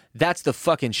host. That's the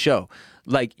fucking show.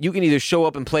 Like, you can either show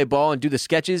up and play ball and do the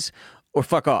sketches, or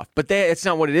fuck off. But it's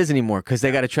not what it is anymore, because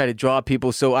they got to try to draw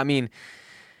people. So, I mean,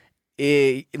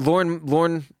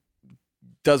 Lorne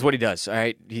does what he does, all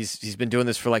right? He's been doing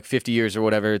this for like 50 years or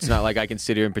whatever. It's not like I can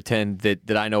sit here and pretend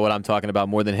that I know what I'm talking about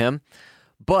more than him.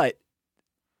 But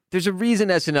there's a reason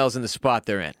SNL's in the spot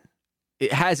they're in.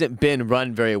 It hasn't been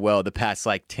run very well the past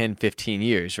like 10, 15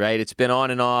 years, right? It's been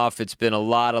on and off. It's been a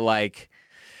lot of like...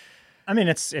 I mean,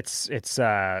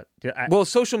 well,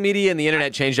 social media and the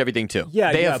internet changed everything too.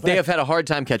 Yeah, they have had a hard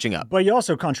time catching up. But you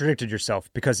also contradicted yourself,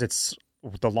 because it's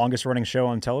the longest running show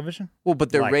on television. Well,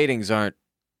 but their ratings aren't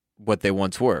what they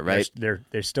once were, right? They're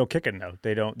still kicking though.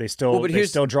 They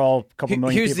still draw a couple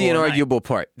million. Here's people the inarguable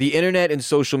part: the internet and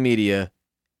social media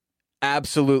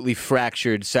absolutely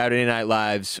fractured Saturday Night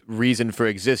Live's reason for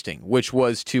existing, which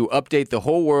was to update the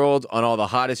whole world on all the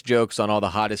hottest jokes on all the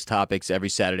hottest topics every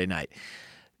Saturday night.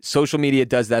 Social media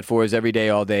does that for us every day,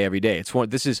 all day, every day.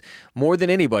 This is more than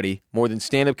anybody, more than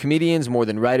stand-up comedians, more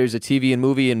than writers of TV and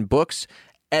movie and books.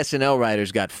 SNL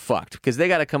writers got fucked, because they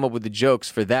got to come up with the jokes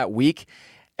for that week.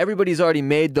 Everybody's already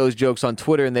made those jokes on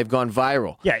Twitter, and they've gone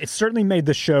viral. Yeah, it's certainly made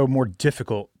the show more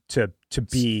difficult to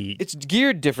be. It's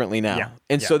geared differently now,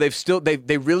 so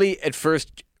they really at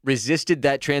first resisted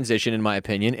that transition, in my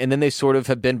opinion, and then they sort of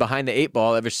have been behind the eight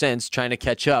ball ever since, trying to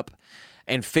catch up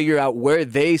and figure out where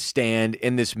they stand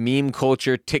in this meme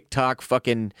culture, TikTok,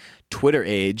 fucking Twitter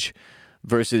age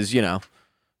versus, in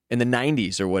the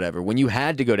 90s or whatever, when you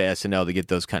had to go to SNL to get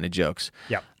those kind of jokes.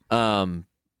 Yeah.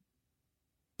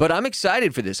 But I'm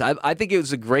excited for this. I think it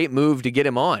was a great move to get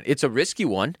him on. It's a risky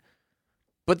one,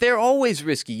 but they're always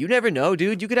risky. You never know,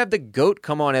 dude. You could have the GOAT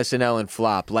come on SNL and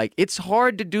flop. Like, it's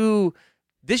hard to do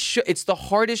this show. It's the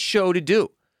hardest show to do.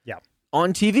 Yeah.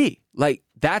 On TV. Like,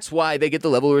 that's why they get the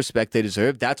level of respect they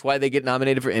deserve. That's why they get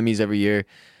nominated for Emmys every year.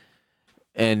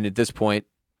 And at this point,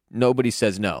 nobody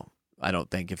says no, I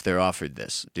don't think, if they're offered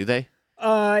this. Do they?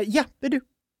 Yeah, they do.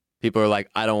 People are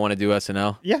like, I don't want to do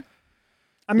SNL. Yeah.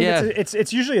 I mean,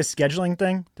 it's usually a scheduling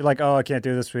thing. They're like, oh, I can't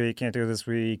do this week, can't do this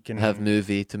week. And have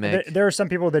movie to make. There are some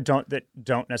people that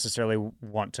don't necessarily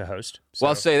want to host. So. Well,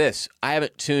 I'll say this. I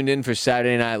haven't tuned in for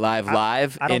Saturday Night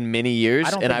Live in many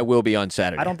years, and I will be on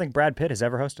Saturday. I don't think Brad Pitt has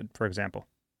ever hosted, for example.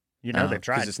 They've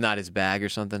tried. Because it's not his bag or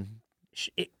something?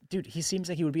 Dude, he seems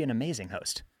like he would be an amazing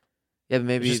host. Yeah, but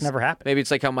maybe it just never happened. Maybe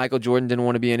it's like how Michael Jordan didn't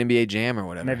want to be an NBA Jam or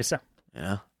whatever. Maybe so.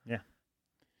 Yeah. Yeah.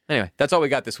 Anyway, that's all we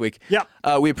got this week. Yeah.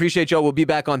 We appreciate y'all. We'll be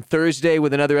back on Thursday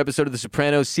with another episode of The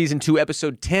Sopranos, Season 2,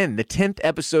 Episode 10, the 10th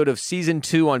episode of Season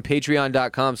 2 on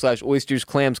patreon.com/oysters,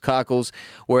 clams, cockles,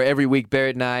 where every week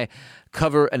Barrett and I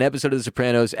cover an episode of The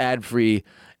Sopranos ad-free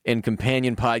in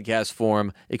companion podcast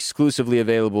form, exclusively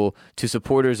available to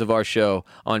supporters of our show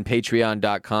on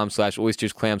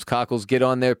patreon.com/oysters, clams, cockles. Get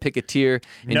on there, pick a tier,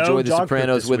 enjoy The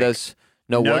Sopranos with us.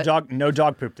 No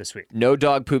dog poop this week. No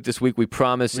dog poop this week. We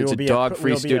promise. It's a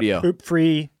dog-free studio.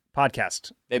 Poop-free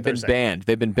podcast. They've been banned.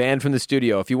 They've been banned from the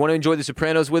studio. If you want to enjoy The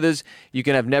Sopranos with us, you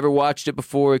can have never watched it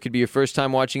before. It could be your first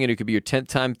time watching it. It could be your 10th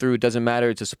time through. It doesn't matter.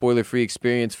 It's a spoiler-free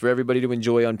experience for everybody to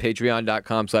enjoy on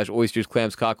patreon.com/oysters,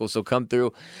 clams, cockles. So come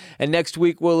through. And next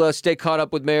week, we'll stay caught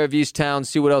up with Mare of Easttown,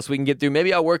 see what else we can get through.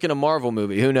 Maybe I'll work in a Marvel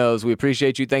movie. Who knows? We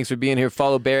appreciate you. Thanks for being here.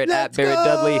 Follow Barrett at Barrett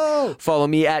Dudley. Follow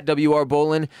me at WR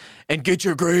Bolin. And get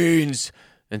your greens.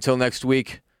 Until next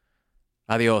week,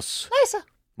 adios. Lisa.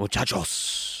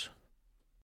 Muchachos.